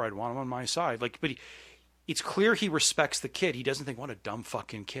were at war, I'd want him on my side." But it's clear he respects the kid. He doesn't think, "What a dumb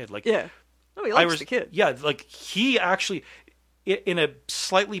fucking kid." Like, Yeah. No, he likes the kid. Yeah, like he actually, in a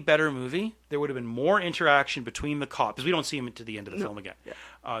slightly better movie, there would have been more interaction between the cop, because we don't see him to the end of the film again.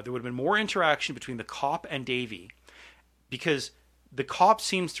 Yeah. There would have been more interaction between the cop and Davey, because the cop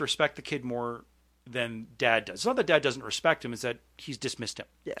seems to respect the kid more than Dad does. It's not that Dad doesn't respect him, it's that he's dismissed him.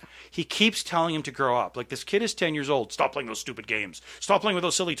 Yeah. He keeps telling him to grow up. Like, this kid is 10 years old. Stop playing those stupid games. Stop playing with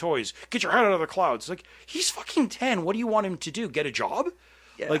those silly toys. Get your head out of the clouds. Like, he's fucking 10. What do you want him to do? Get a job?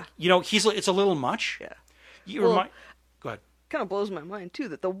 Yeah. Like, it's a little much. Yeah. Go ahead. Kind of blows my mind too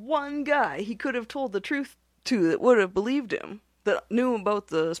that the one guy he could have told the truth to that would have believed him, that knew about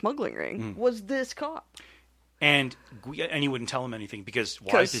the smuggling ring, was this cop. And he wouldn't tell him anything because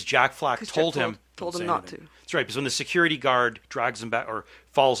why? Because Jack Flack told him not to. That's right. Because when the security guard drags him back or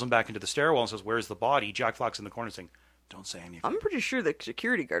follows him back into the stairwell and says, "Where's the body?" Jack Flack's in the corner saying, "Don't say anything." I'm pretty sure the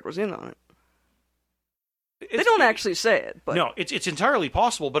security guard was in on it. They don't actually say it, but no, it's entirely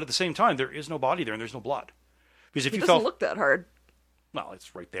possible. But at the same time, there is no body there and there's no blood. Because if it you doesn't felt, look that hard. well,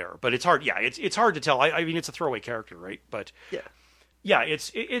 it's right there. But it's hard. Yeah, it's hard to tell. I mean, it's a throwaway character, right? But yeah,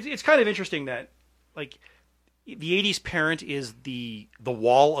 it's kind of interesting that, like, the 80s parent is the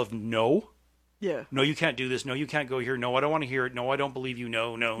wall of no. Yeah. No, you can't do this. No, you can't go here. No, I don't want to hear it. No, I don't believe you.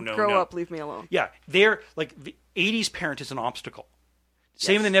 No. Grow up, leave me alone. Yeah, they're like, the 80s parent is an obstacle.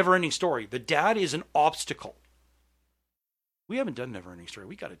 Same in the Never Ending Story. The dad is an obstacle. We haven't done Never Ending Story.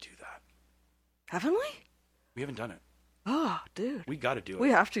 We got to do that. Haven't we? We haven't done it. Oh, dude. We got to do it. We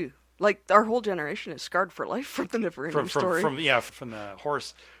have to. Like, our whole generation is scarred for life from the Never-Ending Story. From the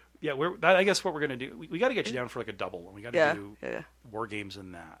horse. Yeah, I guess what we're gonna do. We got to get you down for like a double, and we got to do War Games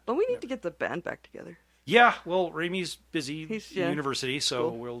and that. But we need to get the band back together. Yeah, well, Ramey's busy He's university, so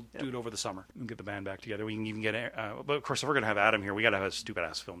cool. we'll do it over the summer. We'll get the band back together. We can even get, but of course, if we're gonna have Adam here, we got to have a stupid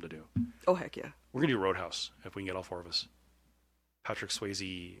ass film to do. Oh heck yeah! We're gonna do Roadhouse if we can get all four of us. Patrick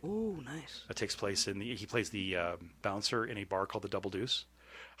Swayze. Oh, nice. That takes place he plays the bouncer in a bar called the Double Deuce.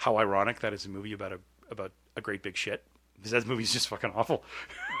 How ironic that is a movie about a great big shit, because that movie's just fucking awful.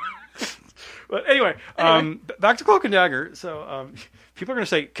 But anyway, back to Cloak and Dagger. So people are going to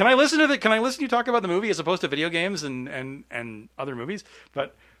say, "Can I listen to you talk about the movie as opposed to video games and other movies?"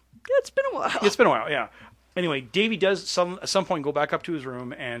 But Yeah, it's been a while. it's been a while, yeah. Anyway, Davey does at some point go back up to his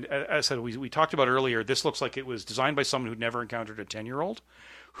room, and as I said, we talked about earlier, this looks like it was designed by someone who'd never encountered a 10-year-old,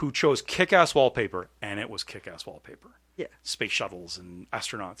 who chose kick-ass wallpaper, and it was kick-ass wallpaper. Yeah. Space shuttles and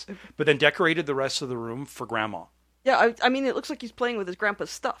astronauts. But then decorated the rest of the room for Grandma. Yeah, I mean, it looks like he's playing with his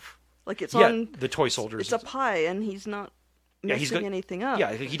grandpa's stuff. Like it's Yeah, on. the toy soldiers. It's a pie, and he's not Yeah, messing anything up.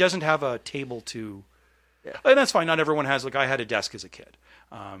 Yeah, he doesn't have a table to... Yeah. And that's fine. Not everyone has... Like, I had a desk as a kid.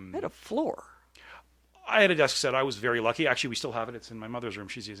 I had a floor. I had a desk set. I was very lucky. Actually, we still have it. It's in my mother's room.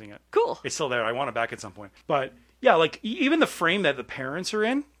 She's using it. Cool. It's still there. I want it back at some point. But yeah, like even the frame that the parents are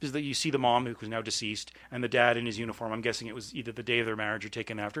in is that you see the mom who's now deceased and the dad in his uniform. I'm guessing it was either the day of their marriage or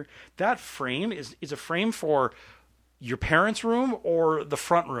taken after. That frame is a frame for your parents' room or the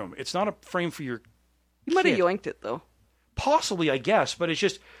front room. It's not a frame for your You might have kid. yoinked it though. Possibly, I guess, but it's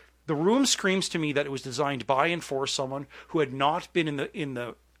just the room screams to me that it was designed by and for someone who had not been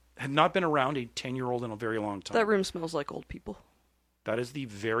had not been around a 10-year-old in a very long time. That room smells like old people. That is the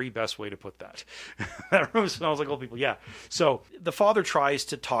very best way to put that. That room smells like old people. Yeah. So the father tries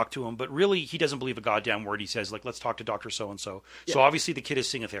to talk to him, but really he doesn't believe a goddamn word. He says, like, let's talk to Dr. So-and-so. Yeah. So obviously the kid is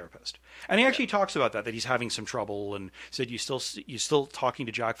seeing a therapist. And he actually talks about that he's having some trouble and said, you still talking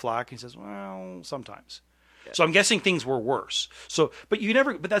to Jack Flack? He says, well, sometimes. Yeah. So I'm guessing things were worse. So, but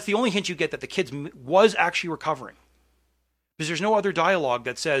that's the only hint you get that the kid was actually recovering. Because there's no other dialogue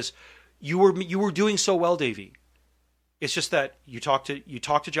that says, you were doing so well, Davey. It's just that you talk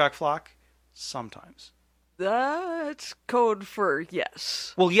to Jack Flack sometimes. That's code for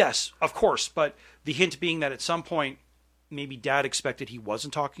yes. Well, yes, of course, but the hint being that at some point maybe Dad expected he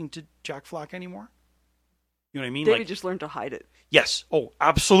wasn't talking to Jack Flack anymore. You know what I mean? Davey just learned to hide it. Yes. Oh,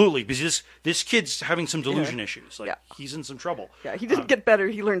 absolutely. Because this kid's having some delusion issues. Like he's in some trouble. Yeah, he didn't get better.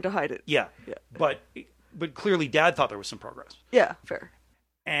 He learned to hide it. Yeah. But clearly Dad thought there was some progress. Yeah, fair.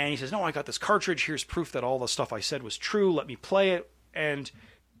 And he says, no, I got this cartridge. Here's proof that all the stuff I said was true. Let me play it. And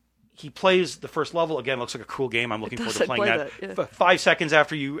he plays the first level. Again, looks like a cool game. I'm looking forward to playing that. Yeah. 5 seconds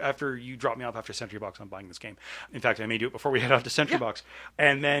after you drop me off after Sentry Box, I'm buying this game. In fact, I may do it before we head off to Sentry Box.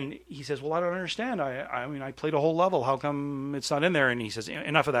 And then he says, well, I don't understand. I mean, I played a whole level. How come it's not in there? And he says,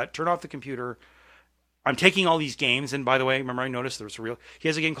 enough of that. Turn off the computer. I'm taking all these games. And by the way, remember I noticed he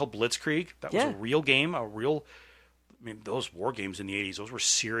has a game called Blitzkrieg. That was a real game, I mean, those war games in the 80s, those were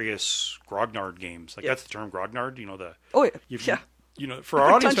serious grognard games. Like, that's the term, grognard. You know, you know, for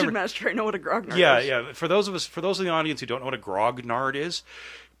our audience Dungeon Master, I know what a grognard is. Yeah. For those in the audience who don't know what a grognard is,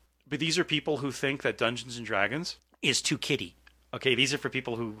 but these are people who think that Dungeons and Dragons is too kiddie. Okay, these are for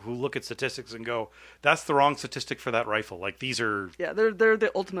people who look at statistics and go, that's the wrong statistic for that rifle. Like, these are... Yeah, they're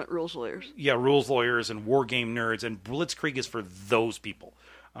the ultimate rules lawyers. Yeah, rules lawyers and war game nerds, and Blitzkrieg is for those people.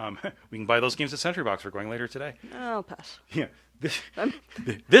 We can buy those games at Sentry Box. We're going later today. I'll pass. Yeah.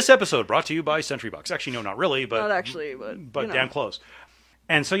 This episode brought to you by Sentry Box. Actually, no, not really, but not actually, but damn close.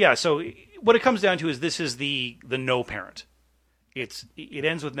 And so so what it comes down to is this is the no parent. It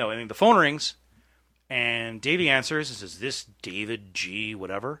ends with no. I mean, the phone rings, and Davey answers and says, "This David G.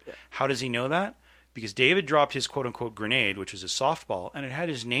 whatever." Yeah. How does he know that? Because David dropped his quote-unquote grenade, which is his softball, and it had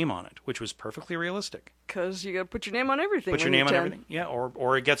his name on it, which was perfectly realistic. Because you got to put your name on everything. Put your name on everything. Yeah,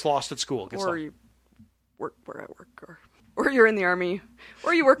 or it gets lost at school. Or you work where I work, or you're in the army,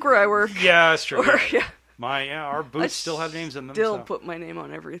 or you work where I work. Yeah, that's true. Or, our boots still have names in them. Still put my name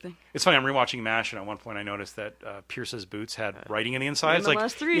on everything. It's funny, I'm rewatching MASH, and at one point I noticed that Pierce's boots had writing in the inside. It's the like,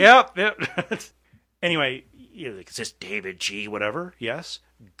 last three. Yep. Anyway, is this David G. whatever? Yes.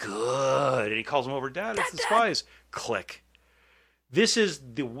 Good. And he calls him over, Dad, it's the spies. Click. This was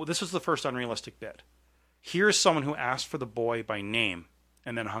the first unrealistic bit. Here's someone who asked for the boy by name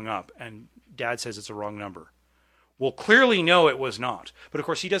and then hung up, and Dad says it's a wrong number. Well, clearly, no, it was not. But of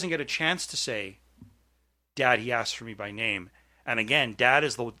course, he doesn't get a chance to say, Dad, he asked for me by name. And again, Dad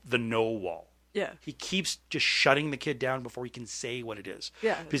is the no wall. Yeah. He keeps just shutting the kid down before he can say what it is.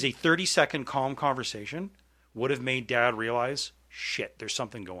 Yeah. Because a 30-second calm conversation would have made Dad realize, shit, there's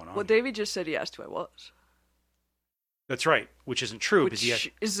something going on. Well, Davey just said he asked who I was. That's right, which isn't true.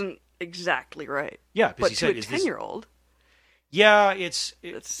 Which isn't exactly right. Yeah, but he said, to a 10-year-old... Yeah, it's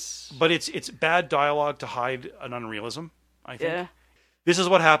bad dialogue to hide an unrealism, I think. Yeah. This is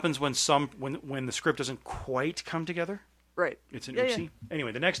what happens when the script doesn't quite come together. Right. It's an oopsie. Yeah.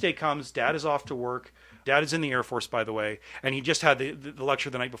 Anyway, the next day comes, Dad is off to work. Dad is in the Air Force, by the way, and he just had the lecture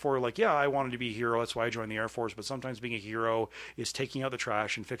the night before, like, yeah, I wanted to be a hero, that's why I joined the Air Force, but sometimes being a hero is taking out the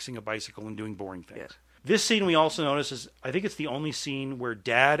trash and fixing a bicycle and doing boring things. Yeah. This scene we also notice is, I think it's the only scene where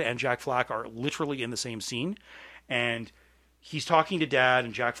Dad and Jack Flack are literally in the same scene, and he's talking to Dad,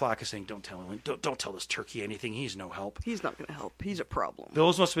 and Jack Flack is saying, don't tell this turkey anything, he's no help. He's not going to help. He's a problem.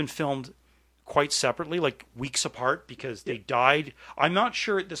 Those must have been filmed quite separately, like weeks apart, because they died. I'm not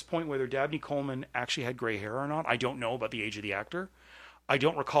sure at this point whether Dabney Coleman actually had gray hair or not. I don't know about the age of the actor. I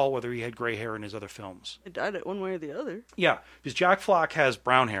don't recall whether he had gray hair in his other films. It died it one way or the other. Yeah, because Jack Flack has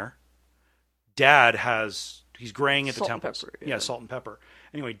brown hair. Dad he's graying at the Salt and temples. pepper, Yeah, yeah. salt and pepper.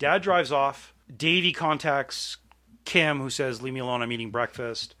 Anyway, Dad drives off. Davey contacts Kim, who says, leave me alone, I'm eating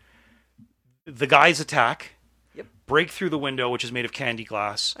breakfast. The guys attack. Yep. Break through the window, which is made of candy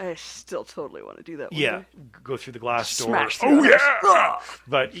glass. I still totally want to do that one Yeah, day. go through the glass door. Smash through the house.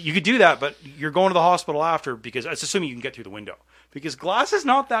 But you could do that, but you're going to the hospital after, because it's assuming you can get through the window. Because glass is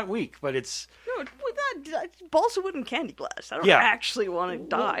not that weak, but it's... No, with that balsa wood and candy glass. I don't Yeah. actually want to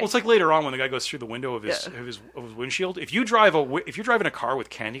die. Well, it's like later on when the guy goes through the window of his Yeah. of his windshield. If you drive in a car with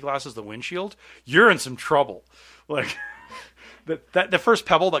candy glass as the windshield, you're in some trouble. Like the first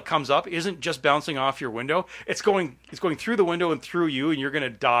pebble that comes up isn't just bouncing off your window. It's going through the window and through you, and you're gonna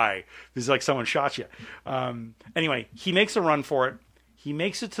die. It's like someone shot you. Anyway, he makes a run for it. He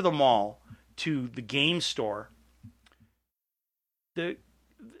makes it to the mall, to the game store.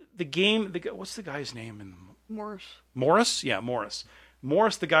 What's the guy's name in Morris. Morris? Yeah, Morris.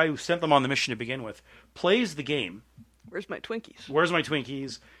 Morris, the guy who sent them on the mission to begin with, plays the game. Where's my Twinkies? Where's my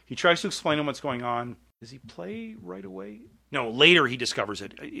Twinkies? He tries to explain to him what's going on. Does he play right away? No, later he discovers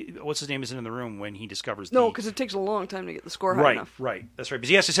it. What's his name isn't in the room when he discovers No, because it takes a long time to get the score high Right, enough. right. That's right. Because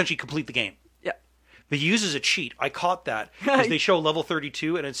he has to essentially complete the game. Yeah. But he uses a cheat. I caught that. Because they show level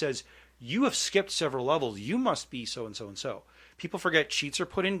 32 and it says, you have skipped several levels. You must be so and so and so. People forget cheats are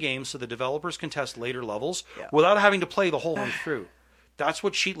put in games so the developers can test later levels without having to play the whole way through. That's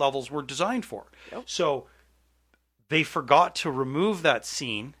what cheat levels were designed for. Yep. So they forgot to remove that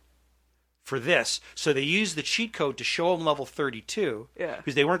scene for this, so they used the cheat code to show them level 32. Yeah.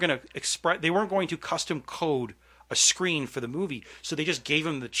 Because they weren't going to custom code a screen for the movie, so they just gave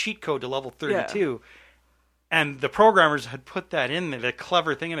them the cheat code to level 32. Yeah. And the programmers had put that in there, the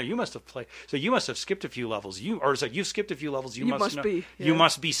clever thing in there. You must have skipped a few levels. You've skipped a few levels. You must be. You Yeah.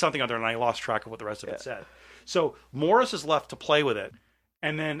 must be something other. And I lost track of what the rest of it said. So Morris is left to play with it,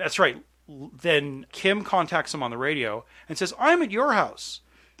 and then that's right. Then Kim contacts him on the radio and says, "I'm at your house."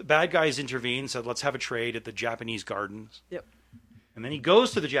 The bad guys intervene, said, "Let's have a trade at the Japanese gardens." Yep. And then he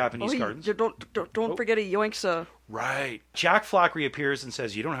goes to the Japanese Oh, gardens. Don't forget he yoinks Right. Jack Flack reappears and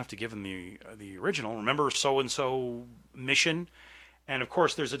says, "You don't have to give him the original. Remember so-and-so mission?" And, of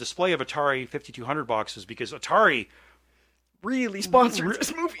course, there's a display of Atari 5200 boxes because Atari... really sponsored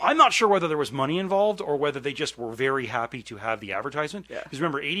this movie. I'm not sure whether there was money involved or whether they just were very happy to have the advertisement. Yeah. Because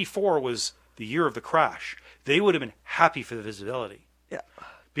remember, 84 was the year of the crash. They would have been happy for the visibility. Yeah.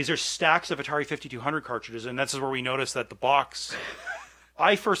 Because there's stacks of Atari 5200 cartridges, and that's where we noticed that the box...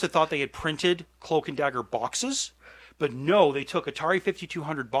 I first had thought they had printed Cloak and Dagger boxes, but no, they took Atari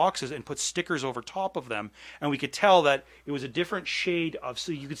 5200 boxes and put stickers over top of them, and we could tell that it was a different shade of...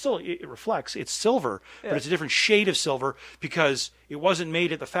 So you could still... It reflects. It's silver, but it's a different shade of silver because it wasn't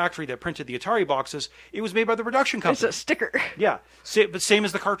made at the factory that printed the Atari boxes. It was made by the production It's company. a sticker. Yeah, but same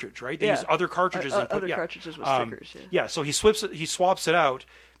as the cartridge, right? They use other cartridges. and put, Other cartridges with stickers. Yeah, so he swaps it out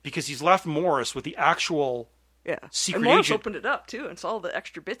because he's left Morris with the actual Yeah. secret and Morris agent. opened it up too and saw all the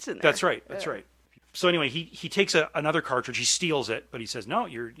extra bits in there. That's right. That's right. So anyway, he takes another cartridge. He steals it, but he says, "No,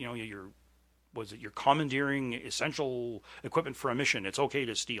 you're commandeering essential equipment for a mission. It's okay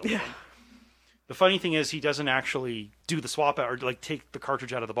to steal." Yeah. The funny thing is, he doesn't actually do the swap out or like take the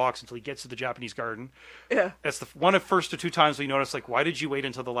cartridge out of the box until he gets to the Japanese garden. Yeah. That's one of first or two times we noticed, like, why did you wait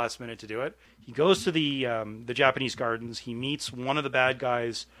until the last minute to do it? He goes to the Japanese gardens. He meets one of the bad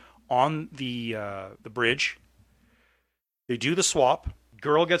guys on the bridge. They do the swap.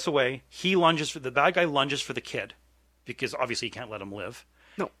 Girl gets away. The bad guy lunges for the kid because obviously he can't let him live.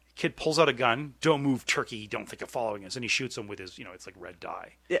 No. Kid pulls out a gun. "Don't move, turkey. Don't think of following us." And he shoots him with his, it's like red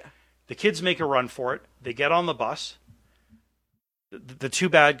dye. Yeah. The kids make a run for it. They get on the bus. The two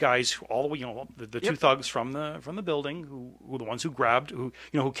bad guys, the two thugs from the building, who the ones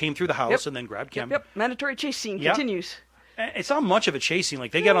who came through the house and then grabbed Kim. Yep. Mandatory chase scene Yep. continues. It's not much of a chasing.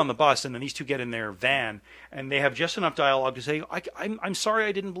 Like, they get on the bus, and then these two get in their van, and they have just enough dialogue to say, I'm sorry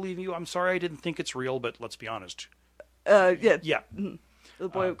I didn't believe you. I'm sorry I didn't think it's real, but let's be honest. Yeah. Yeah. The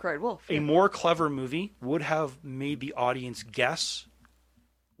boy who cried wolf. A more clever movie would have made the audience guess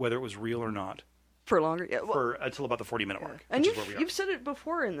whether it was real or not. For longer, yeah. Well, for until about the 40-minute mark, and which is where we are. you've said it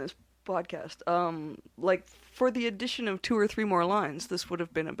before in this podcast. Like for the addition of 2 or 3 more lines, this would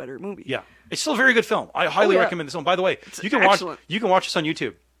have been a better movie. Yeah, it's still a very good film. I highly yeah. recommend this film. By the way, It's you can excellent. watch this on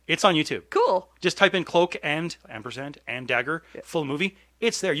YouTube. It's on YouTube. Cool. Just type in Cloak and ampersand and Dagger full movie.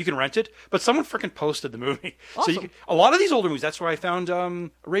 It's there. You can rent it. But someone freaking posted the movie. Awesome. So a lot of these older movies. That's where I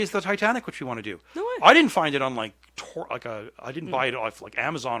found Raise the Titanic, which we want to do. No way. I didn't find it on I didn't buy it off like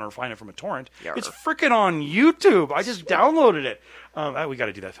Amazon or find it from a torrent. Yarr. It's freaking on YouTube. I just downloaded it. We got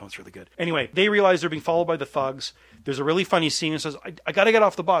to do that film. It's really good. Anyway, they realize they're being followed by the thugs. There's a really funny scene that says, I got to get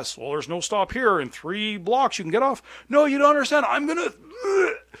off the bus. Well, there's no stop here. In 3 blocks, you can get off. No, you don't understand. I'm going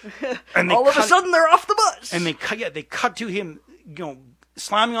to... And All of a sudden, they're off the bus. And they cut to him,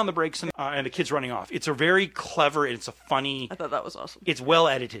 slamming on the brakes, and the kid's running off. It's a very clever, it's a funny... I thought that was awesome. It's well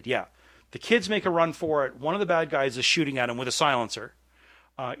edited, yeah. The kids make a run for it. One of the bad guys is shooting at him with a silencer.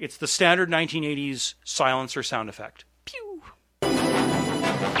 It's the standard 1980s silencer sound effect. Pew.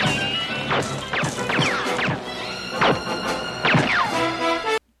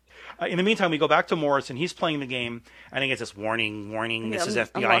 In the meantime, we go back to Morris, and he's playing the game, and he gets this warning. This is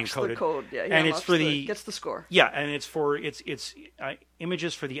FBI unlocks encoded. the code. Yeah, and it's for gets the score. Yeah, and it's for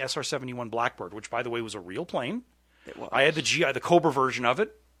images for the SR-71 Blackbird, which by the way was a real plane. It was. I had the Cobra version of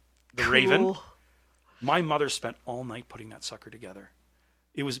it, the Raven. My mother spent all night putting that sucker together.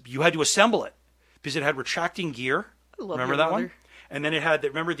 You had to assemble it because it had retracting gear. I love Remember your that mother. one? And then it had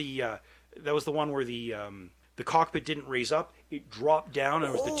that was the one where the cockpit didn't raise up; it dropped down.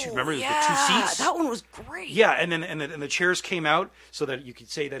 And it was the two. Remember, there was the 2 seats. That one was great. Yeah, and then the chairs came out so that you could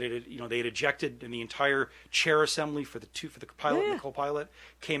say that they had ejected, and the entire chair assembly for the pilot and the co-pilot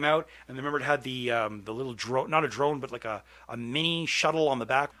came out. And remember, it had the little drone, not a drone, but like a mini shuttle on the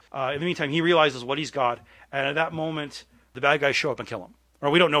back. In the meantime, he realizes what he's got, and at that moment, the bad guys show up and kill him.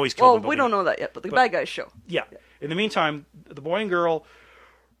 Or we don't know he's killed Well, him. But we don't know that yet, but the bad guys show. Yeah. In the meantime, the boy and girl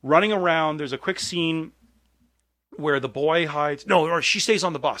running around. There's a quick scene where the boy hides. No, or she stays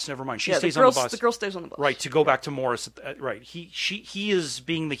on the bus. Never mind. She stays on the bus. The girl stays on the bus. Right, to go back to Morris. Right. He is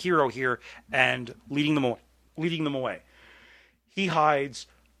being the hero here and leading them away. He hides.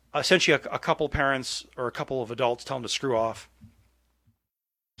 Essentially, a couple parents or a couple of adults tell him to screw off.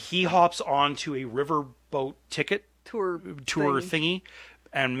 He hops onto a riverboat ticket Tour thingy,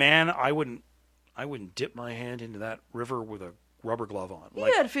 and man, I wouldn't dip my hand into that river with a rubber glove on.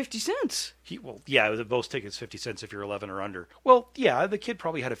 He had 50 cents. Those tickets 50 cents if you're 11 or under. Well, yeah, the kid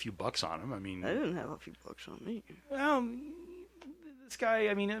probably had a few bucks on him. I mean, I didn't have a few bucks on me. well, this guy,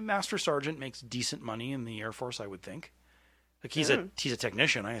 I mean, a master sergeant makes decent money in the Air Force, I would think. Like he's a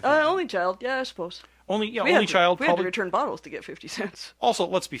technician. I think. Only child, yeah, I suppose. Only We had child. to Probably. return bottles to get 50 cents. Also,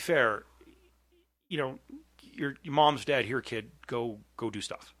 let's be fair. Your mom's dad. Here, kid, go do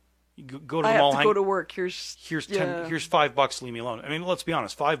stuff. You go to I the mall. have to go to work. Here's Here's $5. Leave me alone. I mean, let's be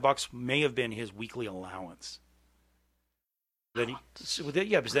honest. $5 may have been his weekly allowance.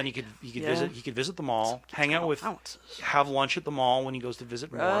 Because then he could visit the mall, hang out with, have lunch at the mall when he goes to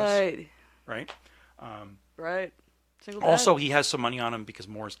visit Morris. Right. Right. Single Also, dad. he has some money on him because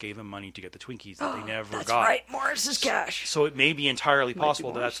Morris gave him money to get the Twinkies that they never That's got. right. Morris's cash. So it may be entirely be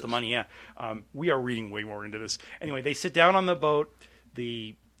possible that's the money. Yeah. We are reading way more into this. Anyway, they sit down on the boat.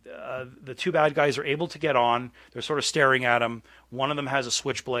 The 2 bad guys are able to get on. They're sort of staring at him. One of them has a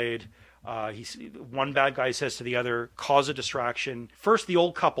switchblade. One bad guy says to the other, cause a distraction. First, the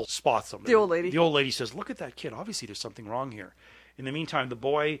old couple spots them. The old lady. The old lady says, look at that kid. Obviously, there's something wrong here. In the meantime, the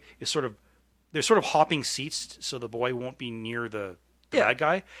boy is they're sort of hopping seats so the boy won't be near the bad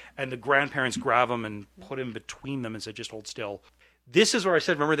guy. And the grandparents grab him and put him between them and say, just hold still. This is where I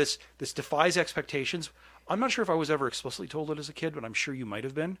said, remember, this defies expectations. I'm not sure if I was ever explicitly told it as a kid, but I'm sure you might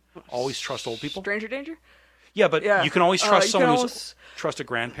have been. Always trust old people. Stranger danger? Yeah, but you can always trust someone trust a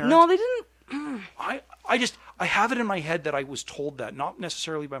grandparent. No, they didn't. I have it in my head that I was told that, not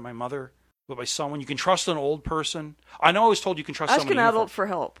necessarily by my mother, but by someone. You can trust an old person. I know I was told you can trust Ask someone an in uniform. adult for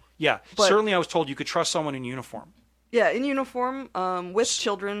help. Yeah, but certainly I was told you could trust someone in uniform. Yeah, in uniform, with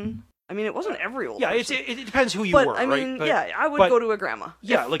children. I mean, it wasn't every old person. It depends who you But were, I mean, right? I would go to a grandma.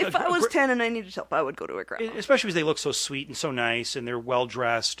 Yeah, if I was 10 and I needed help, I would go to a grandma. Especially because they look so sweet and so nice, and they're well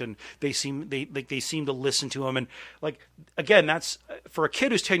dressed, and they seem to listen to him, and again, that's for a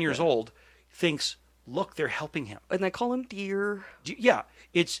kid who's 10 years old, thinks, look, they're helping him, And they call him dear. Yeah,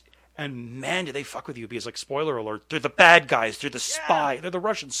 and man, do they fuck with you? Because spoiler alert, they're the bad guys, they're the spy, they're the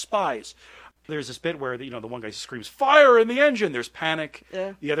Russian spies. There's this bit where the one guy screams, fire in the engine. There's panic.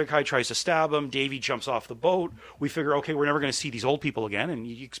 Yeah. The other guy tries to stab him. Davey jumps off the boat. We figure, okay, we're never going to see these old people again, and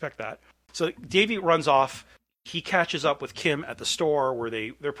you expect that. So Davey runs off. He catches up with Kim at the store where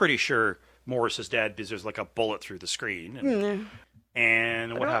they're pretty sure Morris is dead because there's like a bullet through the screen.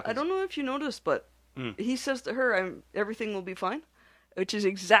 And what happens? I don't know if you noticed, but he says to her, everything will be fine, which is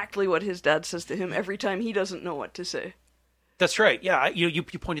exactly what his dad says to him every time he doesn't know what to say. That's right. Yeah, you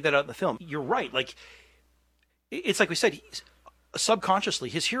pointed that out in the film. You're right. Like, it's like we said, subconsciously,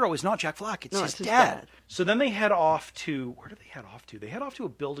 his hero is not Jack Black. It's his dad. So then they head off to, where do they head off to? They head off to a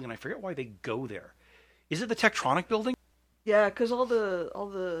building, and I forget why they go there. Is it the Tektronic building? Yeah, because all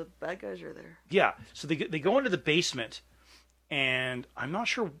the bad guys are there. Yeah. So they go into the basement, and I'm not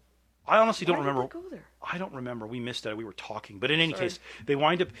sure. I honestly don't remember. Why did they go there? I don't remember. We missed it. We were talking. But in any case, they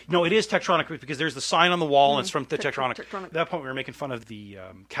wind up... No, it is Tektronic because there's the sign on the wall, and it's from the Tektronic. At that point, we were making fun of the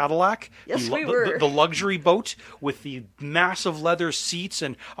Cadillac. Yes, we were. The luxury boat with the massive leather seats.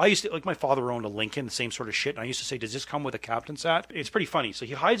 And I used to... Like, my father owned a Lincoln, the same sort of shit. And I used to say, does this come with a captain's hat? It's pretty funny. So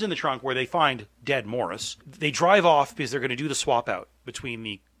he hides in the trunk where they find dead Morris. They drive off because they're going to do the swap out between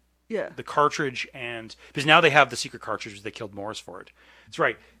the cartridge and... Because now they have the secret cartridge. They killed Morris for it. That's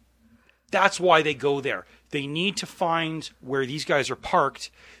right. That's why they go there. They need to find where these guys are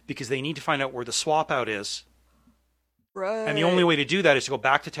parked because they need to find out where the swap out is. Right. And the only way to do that is to go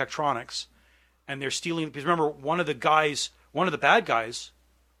back to Tektronics. And they're stealing... Because remember, one of the bad guys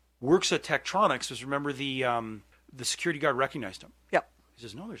works at Tektronics. Because remember, the security guard recognized him. Yep. He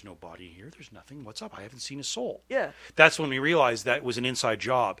says, no, there's no body here. There's nothing. What's up? I haven't seen a soul. Yeah. That's when we realized that it was an inside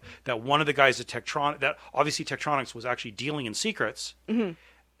job. That one of the guys at Tektronics... That obviously Tektronics was actually dealing in secrets. Mm-hmm.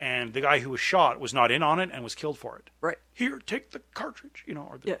 And the guy who was shot was not in on it and was killed for it. Right. Here, take the cartridge.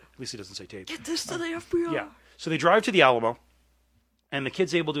 Or at least he doesn't say tape. Get this to the FBI. Yeah. So they drive to the Alamo, and the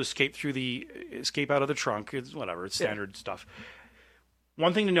kid's able to escape out of the trunk. It's whatever. It's standard stuff.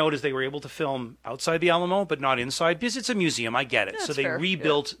 One thing to note is they were able to film outside the Alamo, but not inside because it's a museum. I get it. Yeah, so they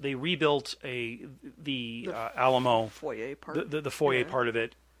rebuilt. Yeah. They rebuilt the Alamo foyer part. The foyer part of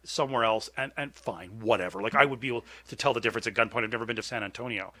it. Somewhere else, and fine, whatever. Like, I would be able to tell the difference at gunpoint. I've never been to San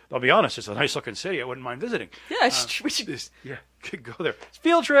Antonio. I'll be honest, it's a nice looking city. I wouldn't mind visiting. Yeah, could go there. It's a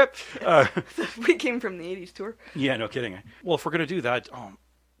field trip. We came from the 80s tour. Yeah, no kidding. Well, if we're going to do that,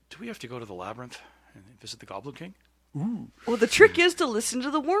 do we have to go to the Labyrinth and visit the Goblin King? Ooh. Well, the trick is to listen to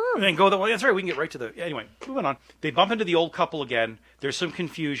the worm. And then go that way. That's right, we can get right to the... Anyway, moving on. They bump into the old couple again. There's some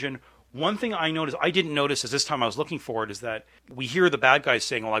confusion. One thing I didn't notice as this time I was looking for it, is that we hear the bad guys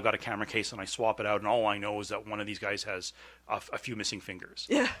saying, well, I've got a camera case, and I swap it out, and all I know is that one of these guys has a few missing fingers.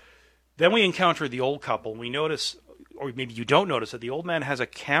 Yeah. Then we encounter the old couple. We notice, or maybe you don't notice, that the old man has a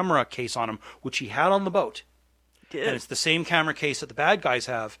camera case on him, which he had on the boat. Yeah. And it's the same camera case that the bad guys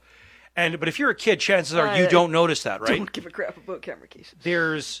have. But if you're a kid, chances are you don't notice that, right? Don't give a crap about camera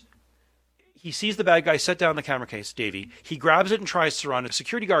cases. He sees the bad guy set down the camera case, Davey. He grabs it and tries to run. A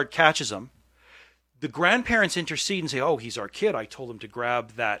security guard catches him. The grandparents intercede and say, oh, he's our kid. I told him to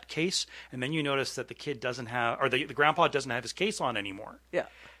grab that case. And then you notice that the kid doesn't have, or the grandpa doesn't have his case on anymore. Yeah.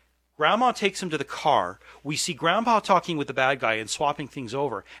 Grandma takes him to the car. We see Grandpa talking with the bad guy and swapping things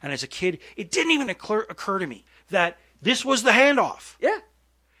over. And as a kid, it didn't even occur to me that this was the handoff. Yeah.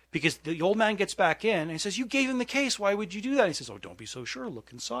 Because the old man gets back in and he says, you gave him the case. Why would you do that? He says, oh, don't be so sure.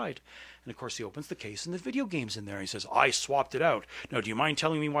 Look inside. And, of course, he opens the case and the video game's in there. He says, I swapped it out. Now, do you mind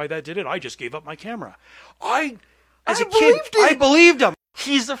telling me why that did it? I just gave up my camera. As a kid, I believed him.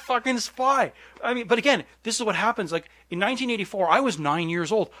 He's a fucking spy. I mean, but again, this is what happens. Like, in 1984, I was 9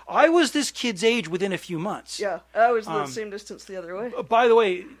 years old. I was this kid's age within a few months. Yeah, I was the same distance the other way. By the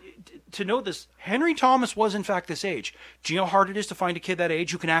way, to note this, Henry Thomas was, in fact, this age. Do you know how hard it is to find a kid that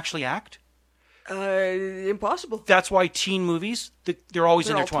age who can actually act? Impossible. That's why teen movies, they're always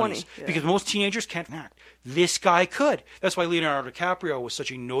in their 20s. 20, yeah. Because most teenagers can't act. This guy could. That's why Leonardo DiCaprio was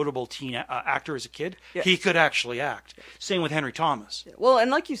such a notable teen actor as a kid. Yeah. He could actually act. Same with Henry Thomas. Yeah. Well, and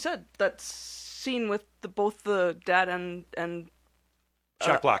like you said, that scene with both the dad and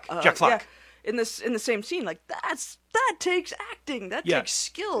Jack Black. Jack Black. Yeah, in the same scene, like that takes acting. That takes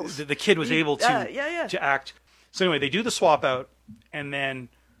skills. The kid was able to act. So anyway, they do the swap out, and then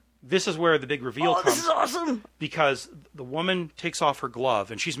this is where the big reveal comes. This is awesome! Because the woman takes off her glove,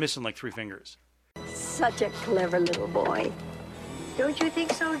 and she's missing like 3 fingers. Such a clever little boy. Don't you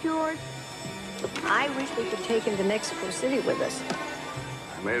think so, George? I wish we could take him to Mexico City with us.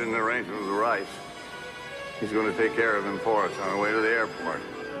 I made an arrangement with Rice. He's going to take care of him for us on our way to the airport.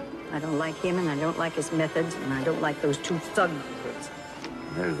 I don't like him, and I don't like his methods, and I don't like those 2 thug kids.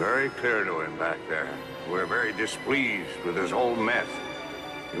 It's very clear to him back there. We're very displeased with his whole mess.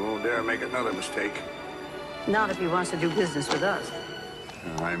 He won't dare make another mistake. Not if he wants to do business with us.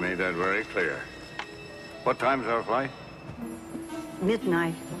 I made that very clear. What time's our flight?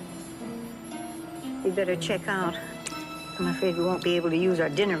 Midnight. We better check out. I'm afraid we won't be able to use our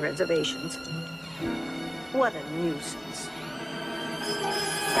dinner reservations. What a nuisance.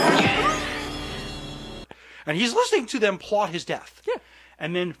 And he's listening to them plot his death. Yeah.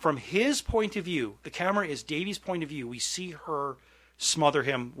 And then from his point of view, the camera is Davy's point of view, we see her smother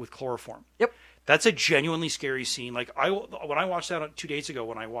him with chloroform. Yep. That's a genuinely scary scene. Like, when I watched that 2 days ago,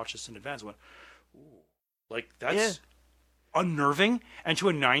 when I watched this in advance, I went, ooh, like, that's unnerving. And to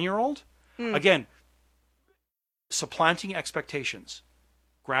a 9-year-old, again, supplanting expectations.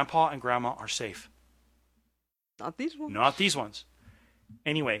 Grandpa and Grandma are safe. Not these ones. Not these ones.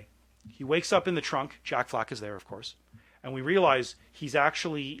 Anyway, he wakes up in the trunk. Jack Flack is there, of course. And we realize he's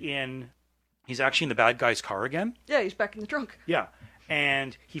actually in the bad guy's car again. Yeah, he's back in the trunk. Yeah.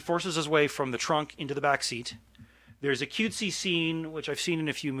 And he forces his way from the trunk into the back seat. There's a cutesy scene, which I've seen in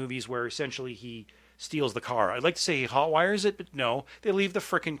a few movies, where essentially he steals the car. I'd like to say he hotwires it, but no. They leave the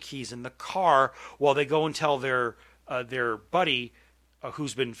frickin' keys in the car while they go and tell their buddy,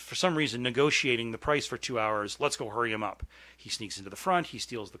 who's been, for some reason, negotiating the price for 2 hours, let's go hurry him up. He sneaks into the front. He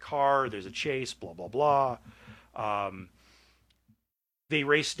steals the car. There's a chase, blah, blah, blah. They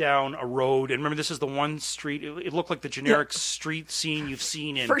race down a road, and remember, this is the one street. It looked like the generic street scene you've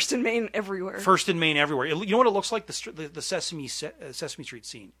seen in First and Main everywhere. First and Main everywhere. You know what it looks like? The Sesame Street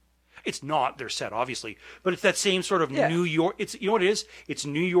scene. It's not their set, obviously, but it's that same sort of New York. It's, you know what it is? It's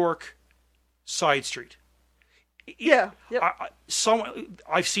New York side street. Yeah. Yep.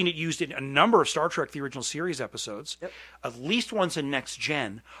 I've seen it used in a number of Star Trek: The Original Series episodes. Yep. At least once in Next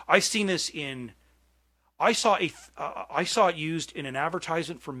Gen. I've seen this in. I saw it used in an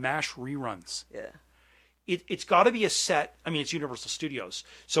advertisement for MASH reruns. Yeah. It's got to be a set. I mean, it's Universal Studios,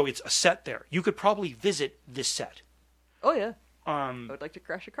 so it's a set there. You could probably visit this set. Oh yeah. I would like to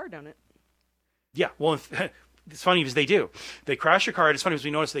crash a car down it. Yeah. Well, it's funny because they do. They crash a car. It's funny because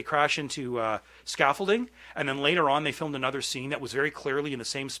we noticed they crash into scaffolding, and then later on they filmed another scene that was very clearly in the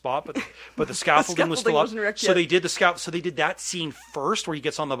same spot, but the scaffolding was still up. So they did So they did that scene first, where he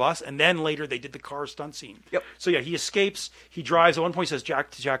gets on the bus, and then later they did the car stunt scene. Yep. So yeah, he escapes. He drives. At one point, he says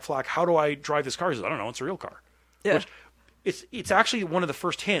to Jack Flack, "How do I drive this car?" He says, "I don't know. It's a real car." Yeah. Which, it's actually one of the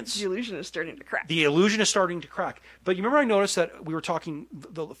first hints. The illusion is starting to crack. The illusion is starting to crack. But you remember I noticed that we were talking,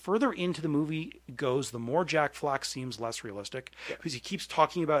 the further into the movie goes, the more Jack Flack seems less realistic. Because he keeps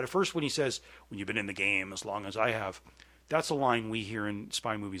talking about, at first when he says, when you've been in the game as long as I have, that's a line we hear in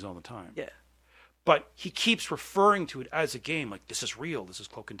spy movies all the time. Yeah. But he keeps referring to it as a game, like, this is real, this is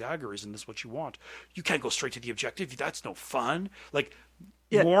Cloak and Dagger, isn't this what you want? You can't go straight to the objective, that's no fun. Like,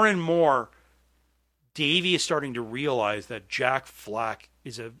 more and more, Davy is starting to realize that Jack Flack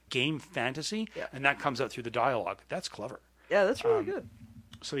is a game fantasy, and that comes out through the dialogue. That's clever. Yeah, that's really good.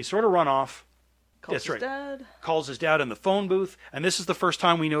 So they sort of run off. Calls his dad. Calls his dad in the phone booth, and this is the first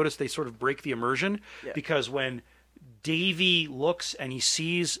time we notice they sort of break the immersion, because when Davy looks and he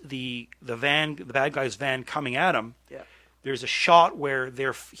sees the bad guy's van coming at him, there's a shot where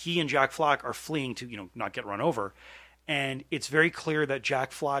he and Jack Flack are fleeing to not get run over. And it's very clear that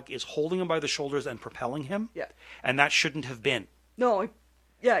Jack Flack is holding him by the shoulders and propelling him. Yeah. And that shouldn't have been. No,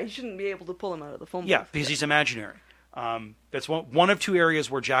 he shouldn't be able to pull him out of the phone booth. Yeah, because he's imaginary. That's one of two areas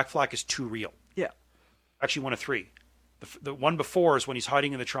where Jack Flack is too real. Yeah. Actually, one of three. The one before is when he's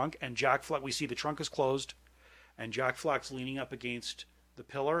hiding in the trunk, and Jack Flack, we see the trunk is closed, and Jack Flack's leaning up against the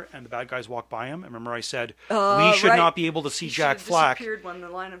pillar, and the bad guys walk by him. And remember I said, we should not be able to see Jack Flack. He disappeared when the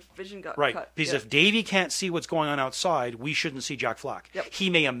line of vision got cut. Because if Davy can't see what's going on outside, we shouldn't see Jack Flack. Yep. He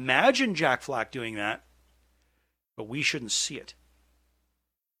may imagine Jack Flack doing that, but we shouldn't see it.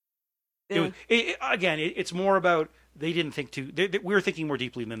 Yeah. It's more about they didn't think we were thinking more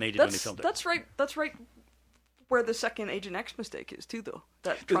deeply than they did when they filmed it. That's right where the second Agent X mistake is, too, though.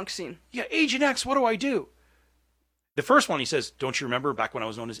 That trunk scene. Yeah, Agent X, what do I do? The first one, he says, don't you remember back when I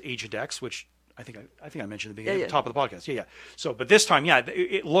was known as Agent X, which I think I mentioned at the beginning, at the top of the podcast. Yeah. So, but this time,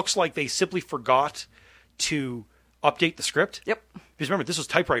 it looks like they simply forgot to update the script. Yep. Because remember, this was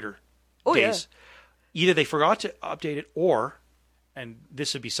typewriter days. Yeah. Either they forgot to update it, or, and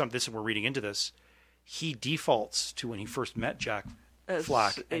this would be we're reading into this, he defaults to when he first met Jack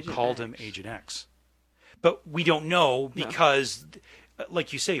Flack and called him Agent X. But we don't know because,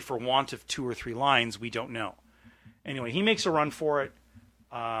 like you say, for want of 2 or 3 lines, we don't know. Anyway, he makes a run for it.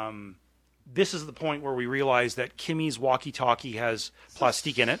 This is the point where we realize that Kimmy's walkie-talkie has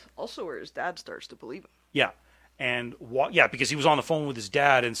plastique in it. Also where his dad starts to believe him. Yeah. And because he was on the phone with his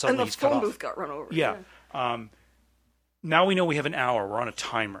dad and suddenly he's cut off. And the phone booth got run over. Yeah. Now we know we have an hour. We're on a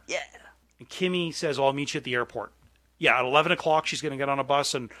timer. Yeah. And Kimmy says, I'll meet you at the airport. Yeah, at 11 o'clock she's going to get on a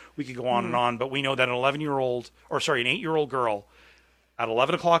bus, and we could go on and on, but we know that an 8-year-old girl at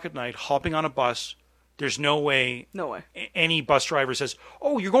 11 o'clock at night hopping on a bus There's no way. No way. Any bus driver says,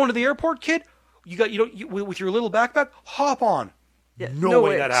 "Oh, you're going to the airport, kid? With your little backpack, hop on." Yeah, no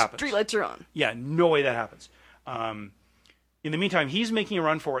way that happens. Streetlights are on. Yeah, no way that happens. In the meantime, he's making a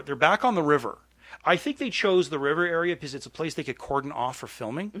run for it. They're back on the river. I think they chose the river area because it's a place they could cordon off for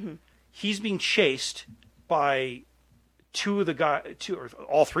filming. Mm-hmm. He's being chased by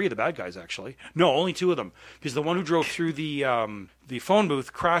all three of the bad guys, actually. No, only two of them, because the one who drove through the phone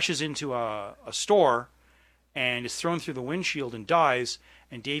booth crashes into a store and is thrown through the windshield and dies.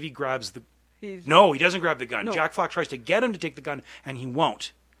 And Davey grabs the. No, he doesn't grab the gun. No. Jack Flack tries to get him to take the gun, and he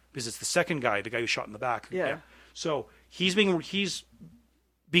won't, because it's the second guy, the guy who shot in the back. Yeah. So he's being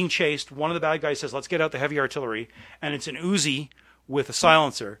chased. One of the bad guys says, "Let's get out the heavy artillery," and it's an Uzi with a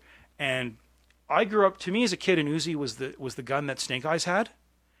silencer. And I grew up. To me, as a kid, an Uzi was the gun that Snake Eyes had,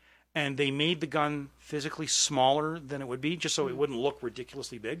 and they made the gun physically smaller than it would be, just so it wouldn't look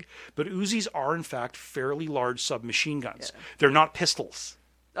ridiculously big. But Uzis are, in fact, fairly large submachine guns. Yeah. They're not pistols.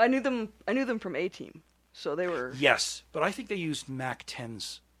 I knew them from A-Team, so they were. Yes, but I think they used Mac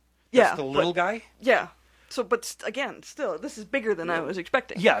 10s. That's the little guy. Yeah. So, but again, still, this is bigger than I was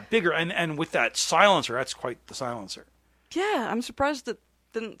expecting. Yeah, bigger, and with that silencer, that's quite the silencer. Yeah, I'm surprised it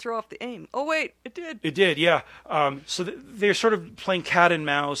didn't throw off the aim. Oh wait, it did. It did, yeah. So they're sort of playing cat and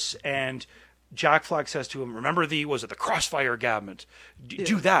mouse, and Jack Flack says to him, "Remember the crossfire gabment?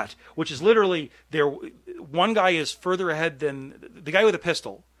 Do that," which is literally there. One guy is further ahead than the guy with the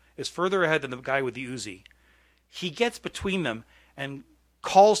pistol is further ahead than the guy with the Uzi. He gets between them and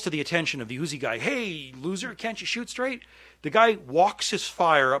calls to the attention of the Uzi guy, "Hey, loser, can't you shoot straight?" The guy walks his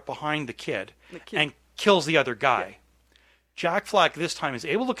fire up behind the kid and kills the other guy. Yeah. Jack Flack this time is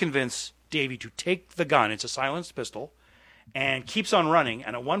able to convince Davey to take the gun. It's a silenced pistol, and keeps on running.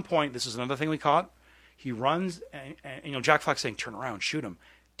 And at one point, this is another thing we caught, he runs, and Jack Flack's saying, "Turn around, shoot him."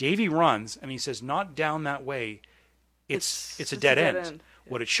 Davey runs, and he says, "Not down that way. It's a dead end. Yeah.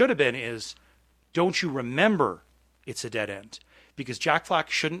 What it should have been is, "Don't you remember it's a dead end?" Because Jack Flack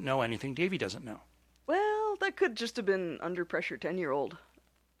shouldn't know anything Davey doesn't know. Well, that could just have been under pressure 10-year-old.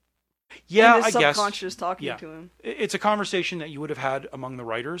 Yeah, and his I guess. Subconscious talking to him. It's a conversation that you would have had among the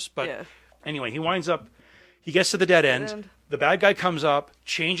writers, but anyway, he gets to the dead end. The bad guy comes up,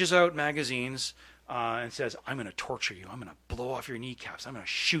 changes out magazines, and says, "I'm going to torture you. I'm going to blow off your kneecaps. I'm going to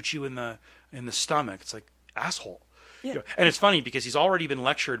shoot you in the stomach." It's like, asshole. Yeah. And it's funny because he's already been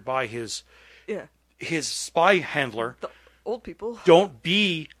lectured by his spy handler. The old people. Don't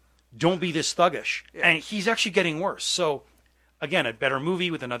be this thuggish. Yeah. And he's actually getting worse. So again, a better movie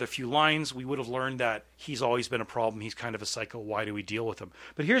with another few lines, we would have learned that he's always been a problem. He's kind of a psycho. Why do we deal with him?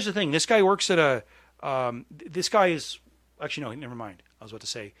 But here's the thing. This guy works at this guy is... Actually, no, never mind. I was about to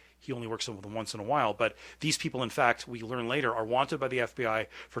say he only works with them once in a while. But these people, in fact, we learn later, are wanted by the FBI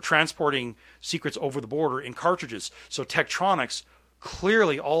for transporting secrets over the border in cartridges. So Tektronix,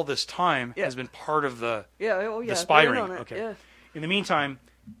 clearly all this time, has been part of the spy ring. Okay. Yeah. In the meantime...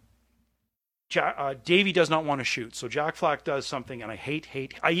 Davey does not want to shoot, so Jack Flack does something, and I hate.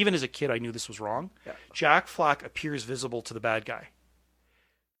 Even as a kid, I knew this was wrong. Yeah. Jack Flack appears visible to the bad guy.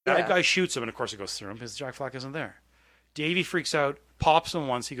 Bad guy shoots him, and of course it goes through him because Jack Flack isn't there. Davey freaks out, pops him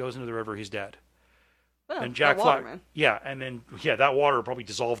once. He goes into the river. He's dead. Well, and Jack Flack, man. And then that water probably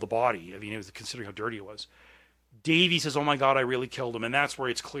dissolved the body. I mean, it was considering how dirty it was. Davey says, "Oh my God, I really killed him," and that's where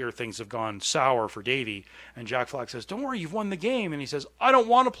it's clear things have gone sour for Davey. And Jack Flack says, "Don't worry, you've won the game." And he says, "I don't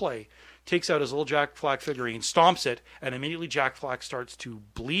want to play." Takes out his little Jack Flack figurine, stomps it, and immediately Jack Flack starts to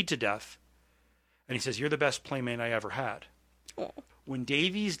bleed to death. And he says, "You're the best playmate I ever had." Oh. When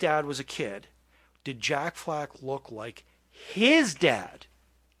Davey's dad was a kid, did Jack Flack look like his dad?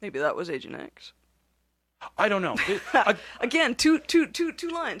 Maybe that was Agent X. I don't know. Again, two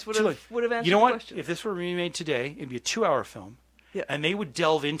lines would have answered the question. Question. If this were remade today, it'd be a 2-hour film. Yeah. And they would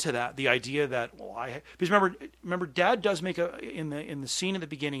delve into that, the idea that because remember, Dad does make in the scene at the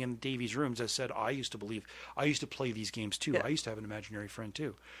beginning in Davey's rooms. I said, I used to play these games too. Yeah. I used to have an imaginary friend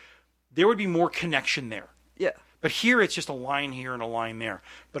too. There would be more connection there. Yeah. But here it's just a line here and a line there.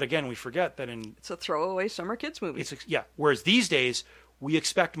 But again, we forget that it's a throwaway summer kids movie. Whereas these days we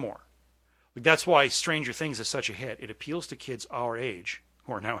expect more. That's why Stranger Things is such a hit. It appeals to kids our age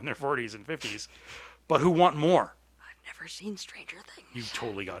who are now in their 40s and 50s, but who want more. Never seen Stranger Things. You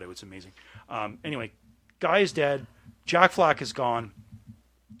totally got it. It's amazing. Anyway, guy is dead. Jack Flack is gone.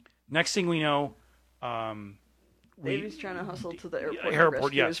 Next thing we know, Davey's trying to hustle to the airport to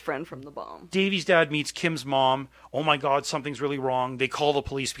rescue his friend from the bomb. Davey's dad meets Kim's mom. Oh my God, something's really wrong. They call the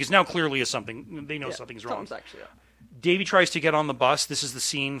police because now clearly is something. They know something's wrong. Something's actually up. Davey tries to get on the bus. This is the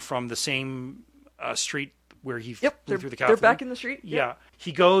scene from the same street where he flew through the Catherine. They're back in the street. Yeah.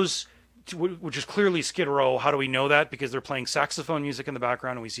 He goes. which is clearly Skid Row. How do we know that? Because they're playing saxophone music in the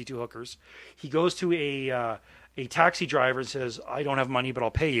background, and we see 2 hookers. He goes to a taxi driver and says, "I don't have money, but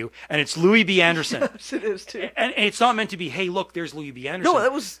I'll pay you." And it's Louis B. Anderson. Yes, it is too. And it's not meant to be, "Hey, look, there's Louis B. Anderson." No,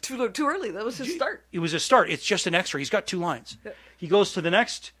 that was too early. That was his start. It was a start. It's just an extra. He's got 2 lines. Yeah. He goes to the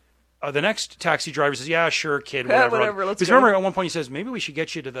next taxi driver says, "Yeah, sure, kid, whatever." Whatever, let's because go. remember, at one point he says, "Maybe we should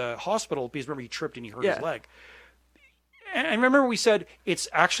get you to the hospital," because remember he tripped and he hurt his leg. And remember we said it's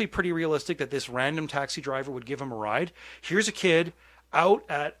actually pretty realistic that this random taxi driver would give him a ride. Here's a kid out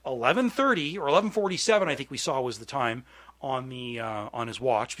at 11:30 or 11:47, I think we saw was the time on his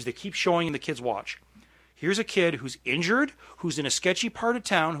watch, because they keep showing the kid's watch. Here's a kid who's injured, who's in a sketchy part of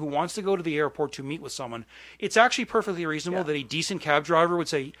town, who wants to go to the airport to meet with someone. It's actually perfectly reasonable that a decent cab driver would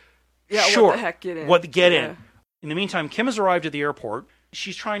say, "Sure, what the heck, get in." Get in." In the meantime, Kim has arrived at the airport.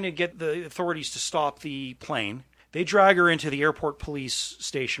 She's trying to get the authorities to stop the plane. They drag her into the airport police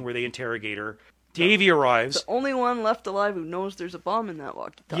station where they interrogate her. Davey arrives. The only one left alive who knows there's a bomb in that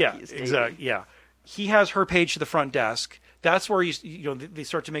walkie-talkie is Davey. Exactly. Yeah, he has her page to the front desk. That's where they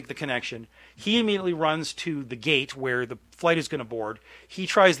start to make the connection. He immediately runs to the gate where the flight is going to board. He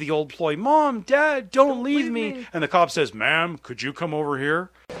tries the old ploy, "Mom, Dad, don't leave me." And the cop says, "Ma'am, could you come over here?"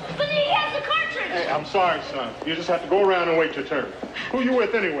 But he has the cartridge! Hey, I'm sorry, son. You just have to go around and wait your turn. Who you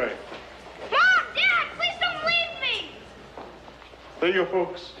with anyway? Mom, Dad, please don't leave me! There you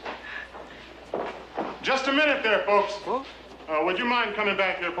folks. Just a minute there, folks. Would you mind coming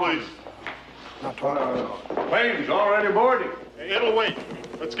back here, please? Plane's already boarding. It'll wait.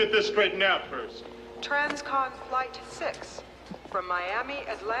 Let's get this straightened out first. Transcon Flight 6 from Miami,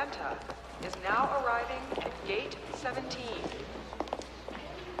 Atlanta is now arriving at Gate 17.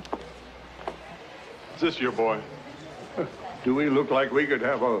 Is this your boy? Do we look like we could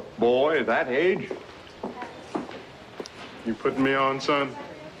have a boy that age? You putting me on, son?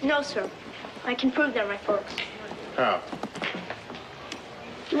 No, sir. I can prove they're my folks. How?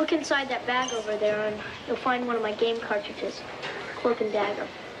 Look inside that bag over there and you'll find one of my game cartridges. Cloak and dagger.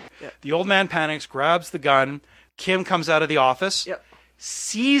 The old man panics, grabs the gun. Kim comes out of the office,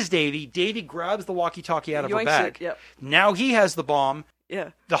 sees Davey. Davey grabs the walkie-talkie out of her bag. Now he has the bomb.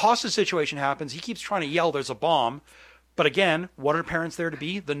 Yeah. The hostage situation happens. He keeps trying to yell, "There's a bomb." But again, what are parents there to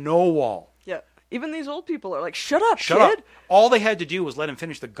be? The know wall. Yeah. Even these old people are like, "Shut up, Shut kid." up. All they had to do was let him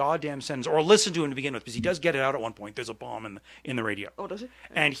finish the goddamn sentence, or listen to him to begin with, because he does get it out at one point. There's a bomb in the radio. Oh, does he?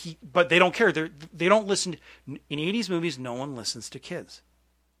 And but they don't care. They don't listen. In 80s movies, no one listens to kids.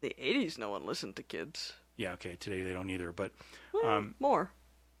 The 80s, no one listened to kids. Yeah, okay. Today they don't either. But more.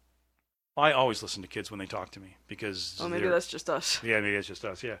 I always listen to kids when they talk to me, because maybe that's just us. Yeah, maybe it's just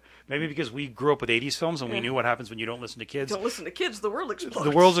us. Yeah, maybe because we grew up with 80s films and we knew what happens when you don't listen to kids. Don't listen to kids. The world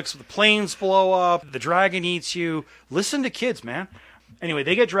explodes. The planes blow up. The dragon eats you. Listen to kids, man. Anyway,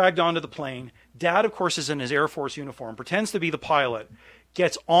 they get dragged onto the plane. Dad, of course, is in his Air Force uniform, pretends to be the pilot,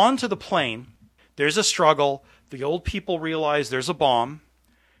 gets onto the plane. There's a struggle. The old people realize there's a bomb.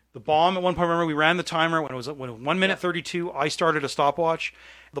 The bomb, at one point, remember, we ran the timer when it was 1 minute 32. I started a stopwatch.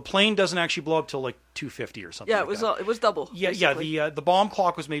 The plane doesn't actually blow up till like 2:50 or something. Yeah, it was double. Yeah. The bomb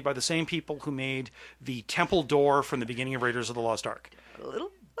clock was made by the same people who made the temple door from the beginning of Raiders of the Lost Ark. A little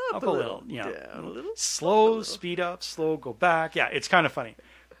up a little, yeah. Down a little. Slow, speed up, slow, go back. Yeah, it's kind of funny.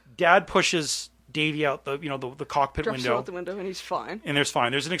 Dad pushes Davey out the cockpit Drops window. out the window, and he's fine. And there's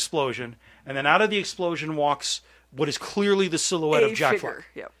an explosion, and then out of the explosion walks what is clearly the silhouette of Jack Flack.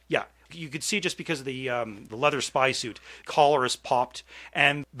 Yeah. You could see just because of the leather spy suit, collar is popped,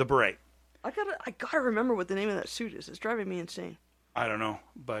 and the beret. I gotta remember what the name of that suit is. It's driving me insane. I don't know,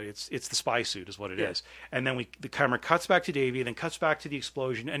 but it's the spy suit is what it is. And then the camera cuts back to Davey, then cuts back to the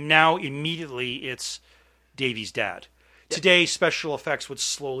explosion, and now immediately it's Davey's dad. Yeah. Today, special effects would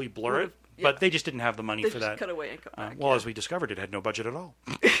slowly blur it, but they just didn't have the money for that. Cut away and cut back. Well, as we discovered, it had no budget at all.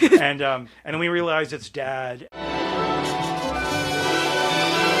 And then we realized it's dad.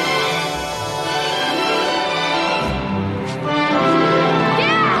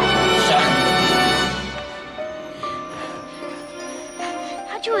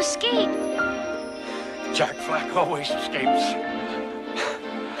 How'd you escape? Jack Flack always escapes.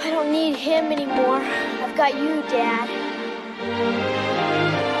 I don't need him anymore. I've got you, Dad.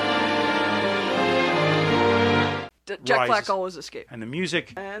 Jack Flack always escaped. And the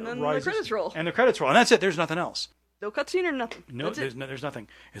music and then rises. the credits roll. And the credits roll. And that's it. There's nothing else. No cutscene or nothing. No, there's nothing.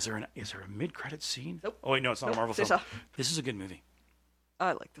 Is there a mid-credit scene? Nope. Oh wait, no, it's not a Marvel film. This is a good movie.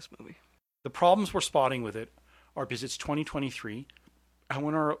 I like this movie. The problems we're spotting with it are because it's 2023, and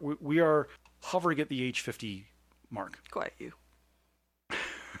when we are hovering at the age 50 mark. Quiet you.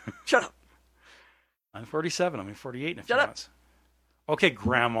 Shut up. I'm 47. I'm 48 in a few Shut up. months. Okay,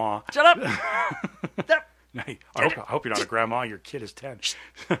 Grandma. Shut up. I hope you're not a grandma. Your kid is 10.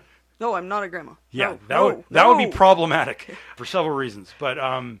 No, I'm not a grandma. Yeah, No, that would be no. problematic for several reasons. But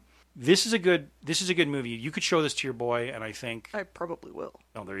this is a good movie. You could show this to your boy, and I think. I probably will.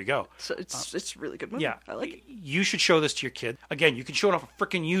 Oh, there you go. So it's a really good movie. Yeah, I like it. You should show this to your kid. Again, you can show it off of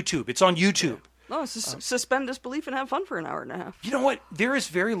frickin' YouTube. It's on YouTube. No, suspend disbelief and have fun for an hour and a half. You know what? There is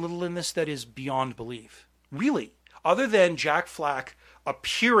very little in this that is beyond belief. Really. Other than Jack Flack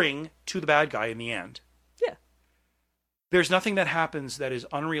appearing to the bad guy in the end. Yeah. There's nothing that happens that is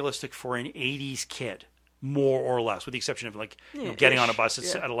unrealistic for an 80s kid, more or less, with the exception of getting on a bus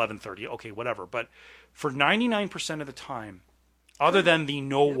at 11:30. Okay, whatever. But for 99% of the time, other than the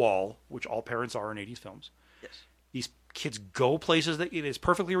no wall, which all parents are in 80s films, yes, these kids go places that it is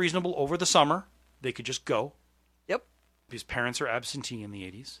perfectly reasonable over the summer. They could just go. Yep. Because parents are absentee in the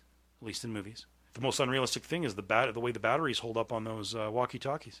 80s, at least in movies. The most unrealistic thing is the way the batteries hold up on those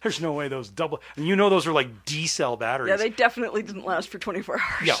walkie-talkies. There's no way those double... And those are like D-cell batteries. Yeah, they definitely didn't last for 24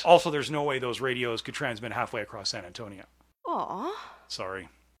 hours. Yeah, also there's no way those radios could transmit halfway across San Antonio. Aw. Sorry.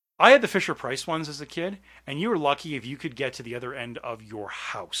 I had the Fisher-Price ones as a kid, and you were lucky if you could get to the other end of your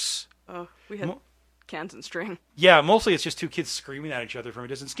house. Oh, we had cans and string. Yeah, mostly it's just two kids screaming at each other from a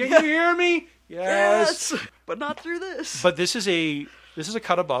distance. Can you hear me? Yes. But not through this. But this is a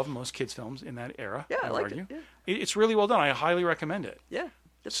cut above most kids' films in that era. Yeah, I liked it. Yeah. It's really well done. I highly recommend it. Yeah,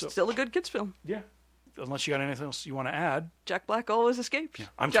 it's still a good kids' film. Yeah. Unless you got anything else you want to add. Jack Black always escapes.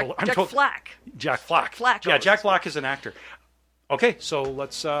 Yeah, Jack Flack. Jack Flack. Flack. Yeah, Jack Black is an actor. Okay, so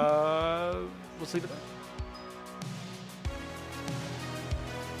let's leave it there.